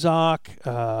 Ozark.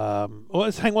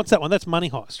 What's that one? That's Money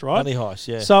Heist, right? Money Heist,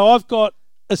 yeah. So I've got.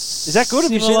 Is that good?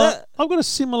 Have you seen that? I've got a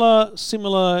similar.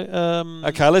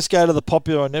 Okay, let's go to the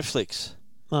popular on Netflix.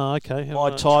 Oh, okay. My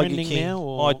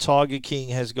Tiger King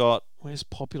has got. Where's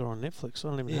popular on Netflix? I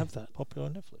don't even have that. Popular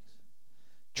on Netflix.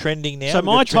 Trending now. So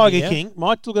my Tiger King.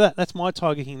 Look at that. That's my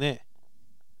Tiger King there.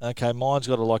 Okay, mine's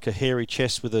got a hairy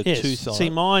chest with a tooth on it. See,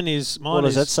 mine is. What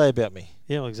does that say about me?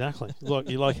 Yeah, well, exactly.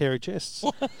 You like hairy chests.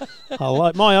 I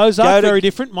like my Ozark. Very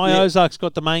different. My Ozark's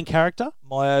got the main character.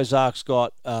 My Ozark's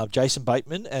got Jason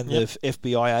Bateman and the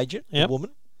FBI agent, the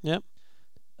woman. Yep.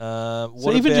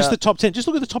 So even just the top 10. Just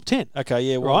look at the top 10. Okay,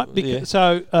 yeah. Right.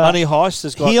 So Money Heist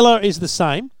has got. Healer is the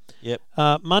same. Yep.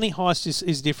 Money Heist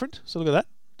is different. So look at that.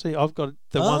 See, I've got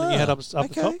the one that you had up the top.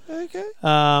 Okay.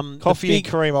 Coffee and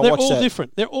Kareem. They're all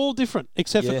different. They're all different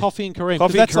except for Coffee and Kareem.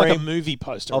 Coffee that's and Kareem, like a movie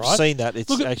poster, right? I've seen that. It's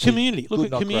look at Community.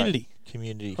 Look at Community.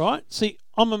 Community. Right. See,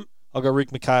 I've got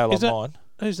Rick McHale on mine.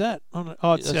 Who's that?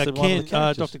 Oh, it's Ken,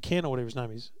 Dr. Ken or whatever his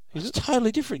name is. It's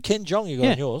totally different. Ken Jeong you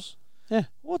got on yours. Yeah.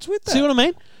 What's with that? See what I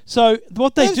mean? So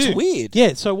what they do? That's weird.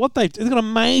 Yeah. So what they've got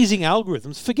amazing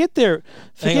algorithms. Forget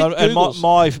Hang on. And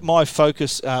my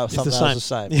focus thumbnail's the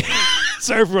same.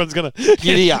 So everyone's gonna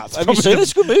giddy up. Have you seen it?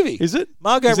 It's a good movie. Is it?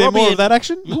 Margot Is there Robbie more of that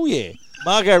action? Oh yeah.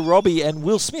 Margot Robbie and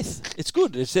Will Smith. It's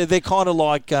good. They're kind of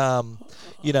like they're I'm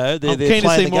keen playing to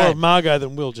see the more game. of Margot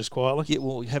than Will, just quietly. Yeah,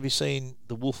 well, have you seen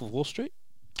The Wolf of Wall Street?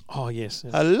 Oh yes.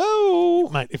 Hello,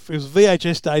 mate. If it was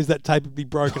VHS days, that tape would be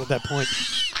broken at that point.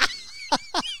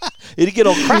 It'd get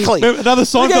all crackly. Another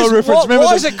Seinfeld reference.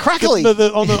 Why is it crackly?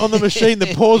 On the machine,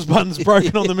 the pause button's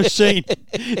broken on the machine.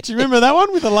 Do you remember that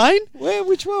one with Elaine? Where?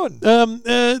 Which one? There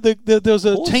was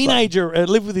a teenager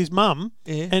lived with his mum,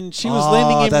 and she was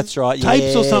lending him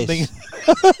tapes or something.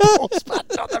 Pause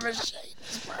button on the machine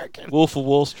is broken. Wolf of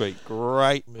Wall Street,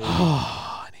 great movie.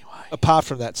 Apart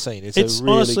from that scene, it's a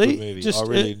really honestly, good movie. I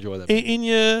really enjoy that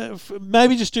movie.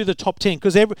 Maybe just do the top 10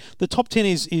 because the top 10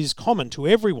 is common to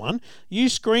everyone. You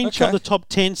screenshot the top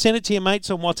 10, send it to your mates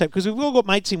on WhatsApp because we've all got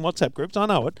mates in WhatsApp groups. I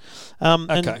know it.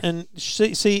 And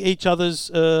see each other's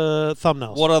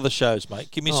thumbnails. What other shows, mate?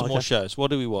 Give me some more shows.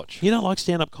 What do we watch? You don't like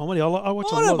stand-up comedy? I watch.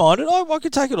 I don't mind it. I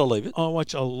could take it or leave it. I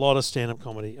watch a lot of stand-up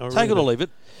comedy. Take it or leave it.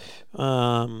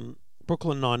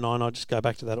 Brooklyn Nine-Nine, I just go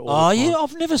back to that all the time. Yeah,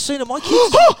 I've never seen it. My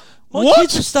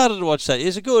kids have started to watch that.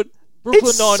 Is it good?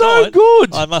 Brooklyn Nine-Nine. So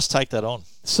good. I must take that on.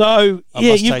 So,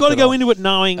 you've got to go into it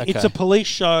knowing it's a police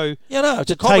show. Yeah, no,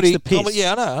 it's a comedy. Takes the piss.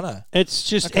 Yeah, I know. It's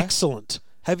just excellent.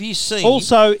 Have you seen...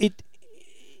 Also,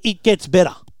 it gets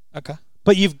better. Okay.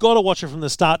 But you've got to watch it from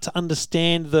the start to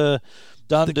understand the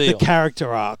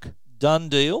character arc. Done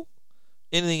deal.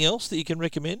 Anything else that you can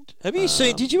recommend? Have you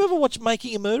seen... Did you ever watch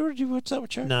Making a Murderer? Did you watch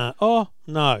that show? No. Oh,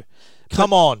 no.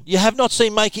 Come on. You have not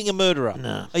seen Making a Murderer?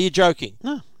 No. Are you joking?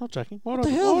 No, not joking. Why What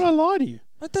would the hell? I lie to you?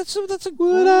 But that's a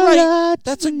Would I lie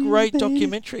great to you, great baby?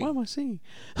 documentary. Why am I singing?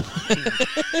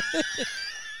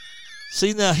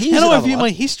 See now, here's How do I another view one. my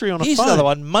history on a Here's phone? another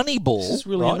one. Moneyball. This is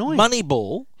really right? annoying.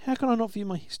 Moneyball. How can I not view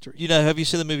my history? Have you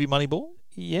seen the movie Moneyball?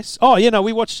 Yes. Oh, yeah, no,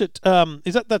 we watched it.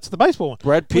 That's the baseball one.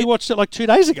 Brad We Pitt. watched it like 2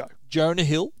 days ago. Jonah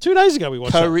Hill. 2 days ago we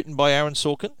watched it. Co-written by Aaron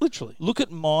Sorkin. Literally. Look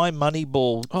at my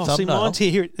Moneyball Oh, see, thumbnail mine's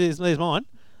here. There's mine.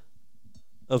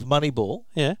 of Moneyball.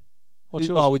 Yeah. What's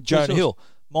yours? Oh, with What's Jonah yours? Hill.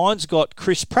 Mine's got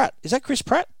Chris Pratt. Is that Chris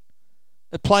Pratt?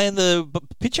 Playing the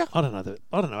picture? I don't know.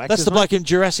 Actors, That's the mate. bloke in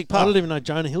Jurassic I Park. don't even know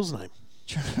Jonah Hill's name.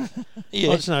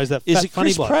 Yeah. I just know he's that Is fat, it funny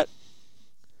Chris bloke. Pratt?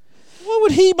 Why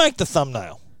would he make the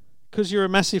thumbnail? Because you're a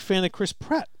massive fan of Chris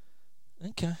Pratt.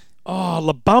 Okay. Oh,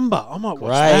 La Bamba. I might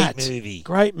watch Great that. movie.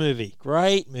 Great movie.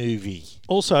 Great movie.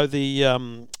 Also, the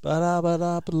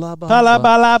Ba-da-ba-da-ba-la-ba.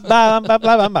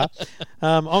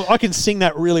 I can sing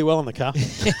that really well in the car.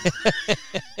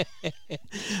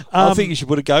 I think you should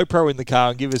put a GoPro in the car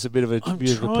and give us a bit of a I'm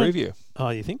beautiful trying- preview. Oh,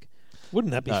 you think?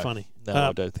 Wouldn't that be funny? No,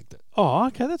 I don't think that. Oh,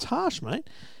 okay, that's harsh, mate.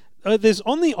 There's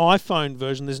on the iPhone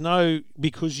version. There's no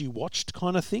because you watched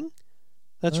kind of thing.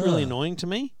 That's really annoying to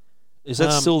me. Is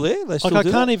that still there? They still Like I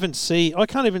do can't that? even see. I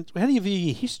can't even. How do you view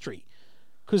your history?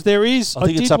 Because there is. I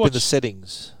think it's did up watch, in the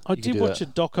settings. I You can did do watch that.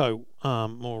 a doco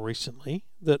more recently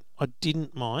that I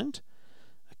didn't mind.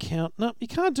 Account. No, you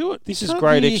can't do it. This You is can't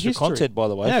great view your extra history. content, by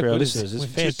the way, How for our good is listeners. it?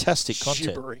 It's We're just fantastic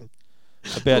content gibbering.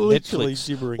 about Literally Netflix.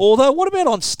 gibbering. Although, what about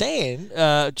on Stan?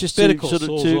 Just Better to Call sort of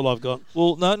Saul's to, all I've got.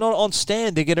 well, no, not on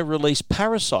Stan. They're going to release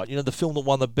Parasite. The film that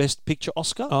won the Best Picture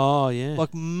Oscar. Oh yeah.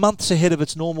 Like months ahead of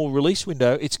its normal release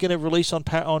window. It's going to release on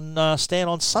Stan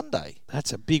on Sunday.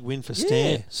 That's a big win for Yeah.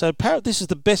 Stan. So this is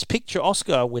the Best Picture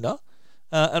Oscar winner.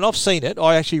 And I've seen it.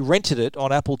 I actually rented it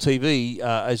on Apple TV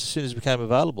as soon as it became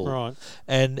available. Right.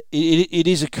 And it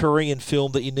is a Korean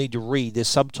film that you need to read. There's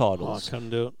Oh, I subtitles. couldn't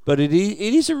do it. But it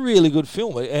is a really good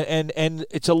film. And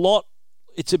it's a lot.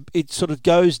 It sort of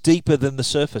goes deeper than the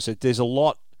surface. There's a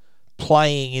lot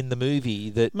playing in the movie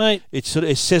that Mate, it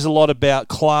says a lot about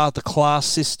the class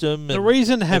system. the And,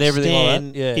 reason to have and everything Stan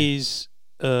like that. Yeah. is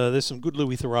there's some good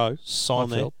Louis Theroux on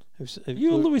there. Seinfeld.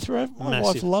 You're Louis Theroux. My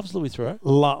wife Massive. loves Louis Theroux.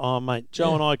 Oh, mate. Joe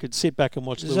Yeah. and I could sit back and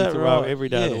watch Is Louis that Theroux right? every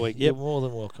day of the week. You're Yep. more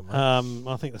than welcome. Mate.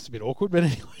 I think that's a bit awkward, but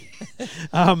anyway.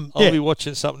 I'll be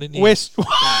watching something in here.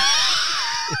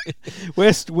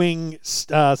 West Wing,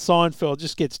 Seinfeld.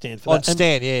 Just get Stan for that. On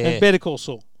Stan, yeah. And Better Call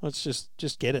Saul. Let's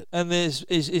just get it. And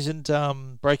isn't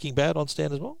Breaking Bad on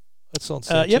Stan as well? That's on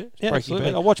Stan Yep, too. yeah, Breaking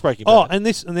absolutely. Bad. I watch Breaking Bad. Oh, and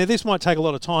this might take a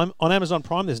lot of time. On Amazon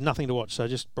Prime, there's nothing to watch, so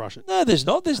just brush it. No, there's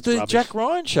not. There's the rubbish. Jack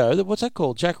Ryan show. What's that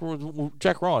called? Jack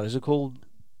Ryan. Is it called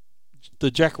the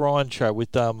Jack Ryan show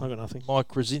with I've got nothing. Mike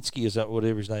Krasinski? Is that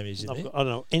whatever his name is in there? I don't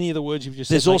know any of the words you've just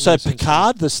There's said. make also no sense to me.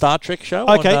 Picard, the Star Trek show.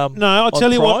 Okay, on, no, I'll on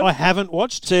tell you what Prime. I haven't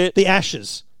watched. It's The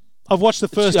Ashes. I've watched the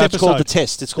first It's episode. called The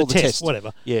Test. It's called The Test.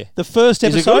 Whatever. Yeah. The first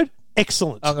Is it episode, good?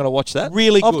 excellent. I'm going to watch that.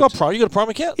 Really I've good. got Prime. You got a Prime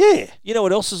account? Yeah. You know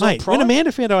what else is Mate, on Prime? when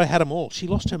Amanda found out I had them all, she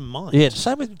lost her mind. Yeah,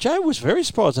 same with Joe. Was very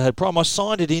surprised I had Prime. I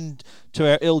signed it in to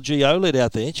our LG OLED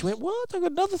out there, and she went, "What? I've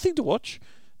got another thing to watch."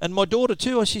 And my daughter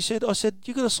too. I said,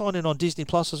 "You got to sign in on Disney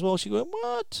Plus as well." She went,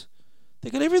 "What? They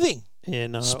got everything." Yeah,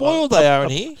 no. Spoiled they are in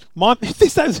here. My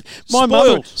Spoiled.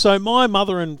 mother. So my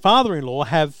mother and father-in-law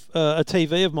have a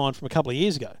TV of mine from a couple of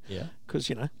years ago. Yeah, Because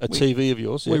a TV of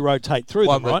yours. we Yeah. rotate through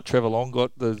One them, that right? Trevor Long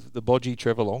got the bodgy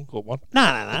Trevor Long got one. No.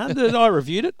 I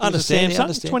reviewed it. It was a Understand, yeah, Samsung,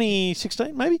 understand.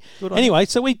 2016 maybe. Good on Anyway,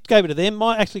 so we gave it to them.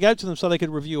 I actually gave it to them so they could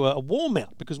review a wall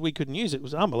mount because we couldn't use it. It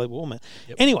was an unbelievable wall mount.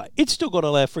 Anyway, it's still got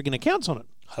all our frigging accounts on it.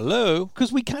 Hello.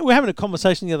 Because we were having a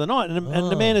conversation the other night, and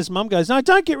Amanda's mum goes, "No,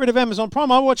 don't get rid of Amazon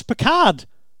Prime. I watch Picard."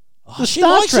 The she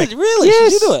Star likes Trek. it, really?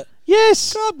 Yes. She's into it.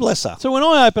 Yes. God bless her. So when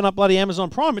I open up bloody Amazon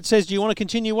Prime, it says, "Do you want to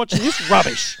continue watching this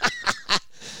rubbish?"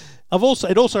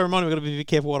 It also reminded me I've got to be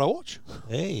careful what I watch.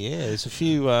 Yeah. There's a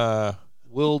few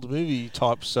world movie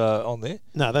types on there.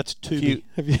 No, that's Tubi.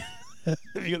 Have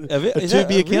you got a Is that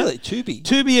Tubi account? really Tubi?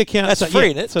 Tubi account. That's so, free, yeah,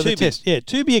 isn't it? So the Tubi. test. Yeah,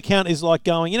 Tubi account is like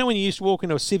going, when you used to walk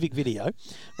into a Civic Video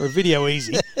or a Video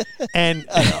Easy and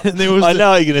there was I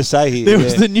know what you're going to say here. there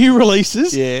was the new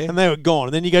releases Yeah. and they were gone.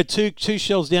 And then you go two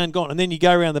shelves down, gone. And then you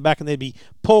go around the back and there'd be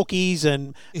Porkies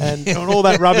and all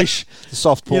that rubbish. The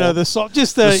soft porn. The soft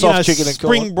chicken and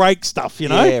spring corn. break stuff,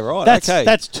 Yeah, right. That's, okay.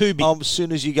 That's Tubi. As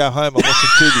soon as you go home, I'm watching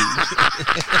Tubi.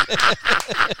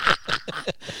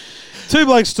 Two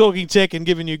blokes talking tech and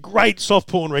giving you great soft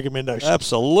porn recommendations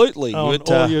Absolutely. on But,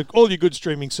 all your good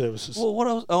streaming services. well, what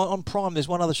else? On Prime, there's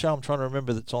one other show I'm trying to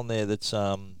remember that's on there. That's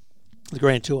The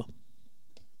Grand Tour.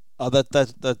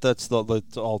 that's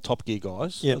the old Top Gear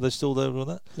guys. Yeah. Are they still there doing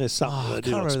that? There's something I they can't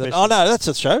do on remember that. specials. Oh no, that's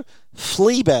a show.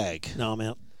 Fleabag. No, I'm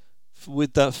out.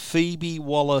 with Phoebe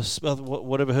Wallace,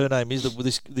 whatever her name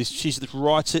is. She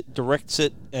writes it, directs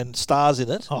it, and stars in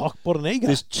it. Oh, what an ego!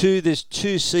 There's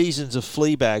two seasons of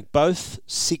Fleabag, both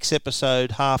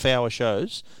 6-episode, half-hour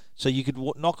shows. So you could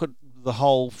knock the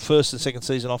whole first and second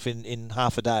season off in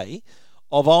half a day.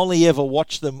 I've only ever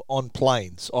watched them on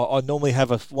planes. I normally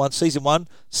have season 1,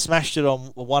 smashed it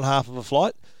on one half of a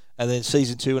flight, and then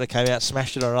season 2 when it came out,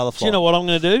 smashed it on another flight. Do you know what I'm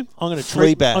going to do? I'm going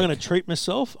to treat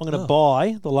myself. I'm going to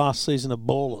buy the last season of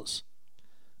Ballers.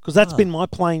 Because that's been my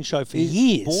plane show for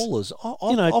years. Ballers.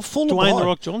 I've fallen Dwayne behind. The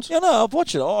Rock Johnson. Yeah, no, I've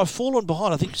watched it. I've fallen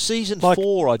behind. I think season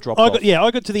 4 I dropped off.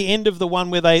 I got to the end of the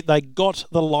one where they got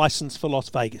the license for Las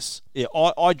Vegas. Yeah,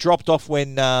 I dropped off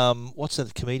when what's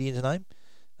the comedian's name?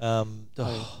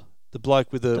 The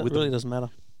bloke with the doesn't matter.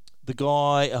 The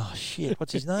guy. Oh shit!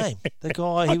 What's his name? The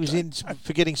guy he was in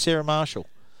Forgetting Sarah Marshall.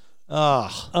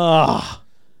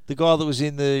 The guy that was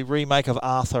in the remake of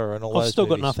Arthur and all those. I've still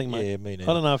movies. got nothing, mate. Yeah, me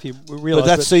neither. I don't know if you realise.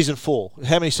 But that's season 4.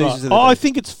 How many seasons? Right. I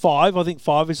think it's 5. I think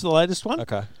 5 is the latest one.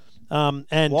 Okay.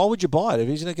 And why would you buy it?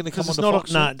 Isn't it going to come on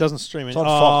Fox? No, it doesn't stream. It's on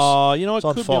Fox. You know, it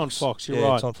could be on Fox. You're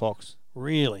right. It's on Fox.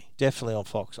 Really? Definitely on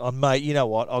Fox. Mate, you know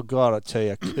what? I've got to tell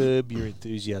you, Curb Your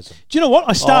Enthusiasm. Do you know what?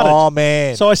 I started. Oh,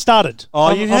 man. So I started.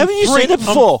 Haven't you seen it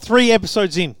before? I'm 3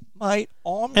 episodes in. Mate,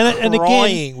 I'm and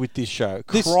crying again, with this show.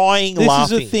 This laughing.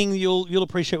 This is a thing you'll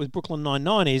appreciate with Brooklyn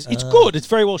Nine-Nine is it's good. It's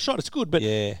very well shot. It's good. But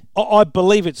I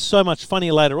believe it's so much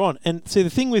funnier later on. And see, the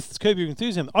thing with Curb Your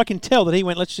Enthusiasm, I can tell that he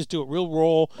went, let's just do it real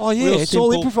raw. Oh, yeah. Real It's simple.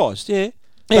 all improvised. Yeah.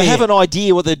 They have an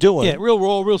idea what they're doing. Yeah, real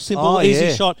raw, real simple,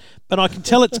 easy shot. But I can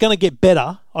tell it's going to get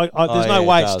better. There's no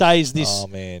way it stays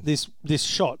this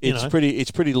shot.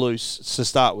 It's pretty loose to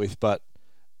start with, but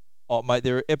mate,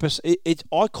 there are episodes.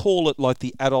 I call it like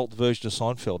the adult version of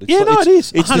Seinfeld. It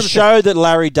is. It's 100%. The show that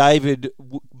Larry David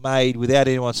made without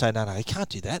anyone saying, no, he can't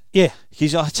do that. Yeah.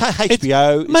 He's like, it's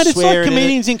HBO. Mate, it's like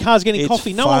comedians in cars getting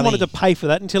coffee. No one funny. wanted to pay for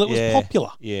that until it was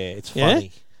popular. Yeah, it's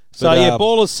funny. So,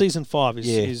 Ballers season 5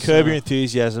 is Curb Your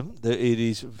Enthusiasm. It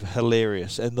is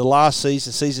hilarious. And the last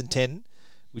season, season 10,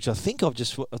 which I think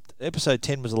episode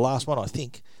 10 was the last one, I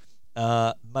think.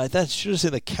 Mate, that should have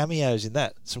seen the cameos in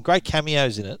that. Some great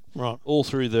cameos in it. Right. All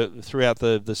throughout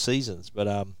the seasons.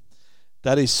 But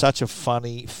that is such a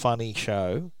funny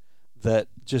show that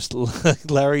just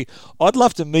Larry, I'd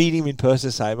love to meet him in person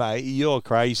and say, mate, you're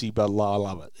crazy, but I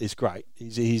love it. It's great.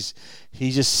 He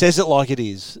just says it like it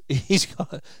is.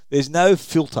 There's no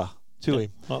filter to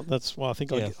him. Well, that's why I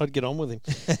think I'd get on with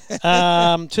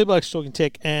him. 2 Blokes Talking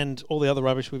Tech and all the other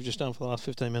rubbish we've just done for the last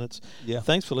 15 minutes. Yeah.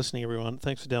 Thanks for listening, everyone.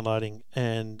 Thanks for downloading.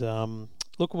 And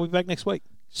look, we'll be back next week.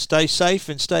 Stay safe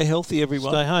and stay healthy,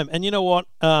 everyone. Stay home. And you know what?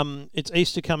 It's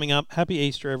Easter coming up. Happy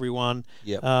Easter, everyone.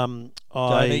 Yep. Don't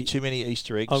eat too many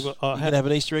Easter eggs. You can have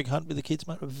an Easter egg hunt with the kids,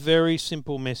 mate? A very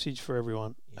simple message for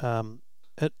everyone.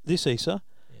 At this Easter,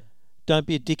 don't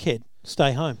be a dickhead.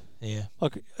 Stay home. Yeah.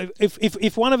 Like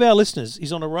if one of our listeners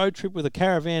is on a road trip with a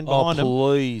caravan behind him,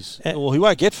 please. Well, he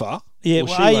won't get far. Yeah.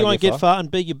 Well, you won't get far, and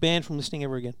B, you're banned from listening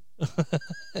ever again.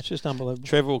 It's just unbelievable.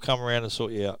 Trevor will come around and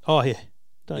sort you out. Oh yeah.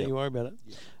 Don't you worry about it.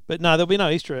 Yep. But no, there'll be no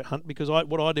Easter egg hunt because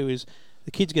what I do is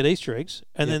the kids get Easter eggs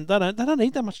and then they don't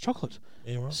eat that much chocolate.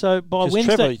 Yeah, right. So by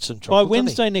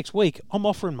Wednesday next week, I'm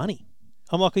offering money.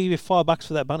 I'm like, I'll give you $5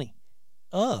 for that bunny.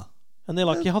 Oh. And they're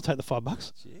like, yeah, I'll take the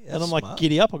 $5. Yeah, and I'm like,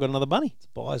 giddy up, I've got another bunny. It's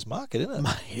buyer's market, isn't it?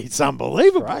 Mate, it's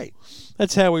unbelievable. Great.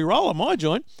 That's how we roll at my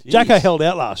joint. Jeez. Jacko held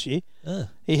out last year.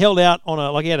 He held out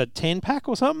on he had a 10-pack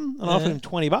or something, and I offered him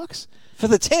 $20. For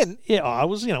the 10? Yeah, I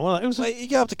was, it was. Mate, you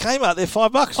go up to Kmart, they're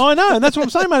 $5. I know, and that's what I'm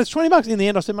saying, mate. It's $20. In the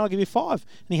end, I said, mate, I'll give you $5. And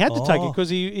he had to take it because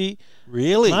he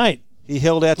really, mate, he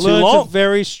held out too learned long. A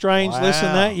very strange lesson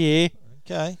that year.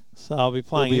 Okay, so I'll be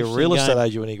playing. He'll be a real estate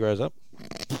agent when he grows up.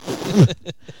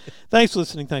 Thanks for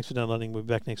listening. Thanks for downloading. We'll be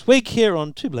back next week here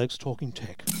on 2 Blokes Talking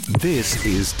Tech. This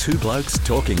is 2 Blokes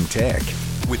Talking Tech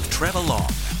with Trevor Long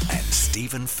and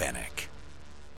Stephen Fennick.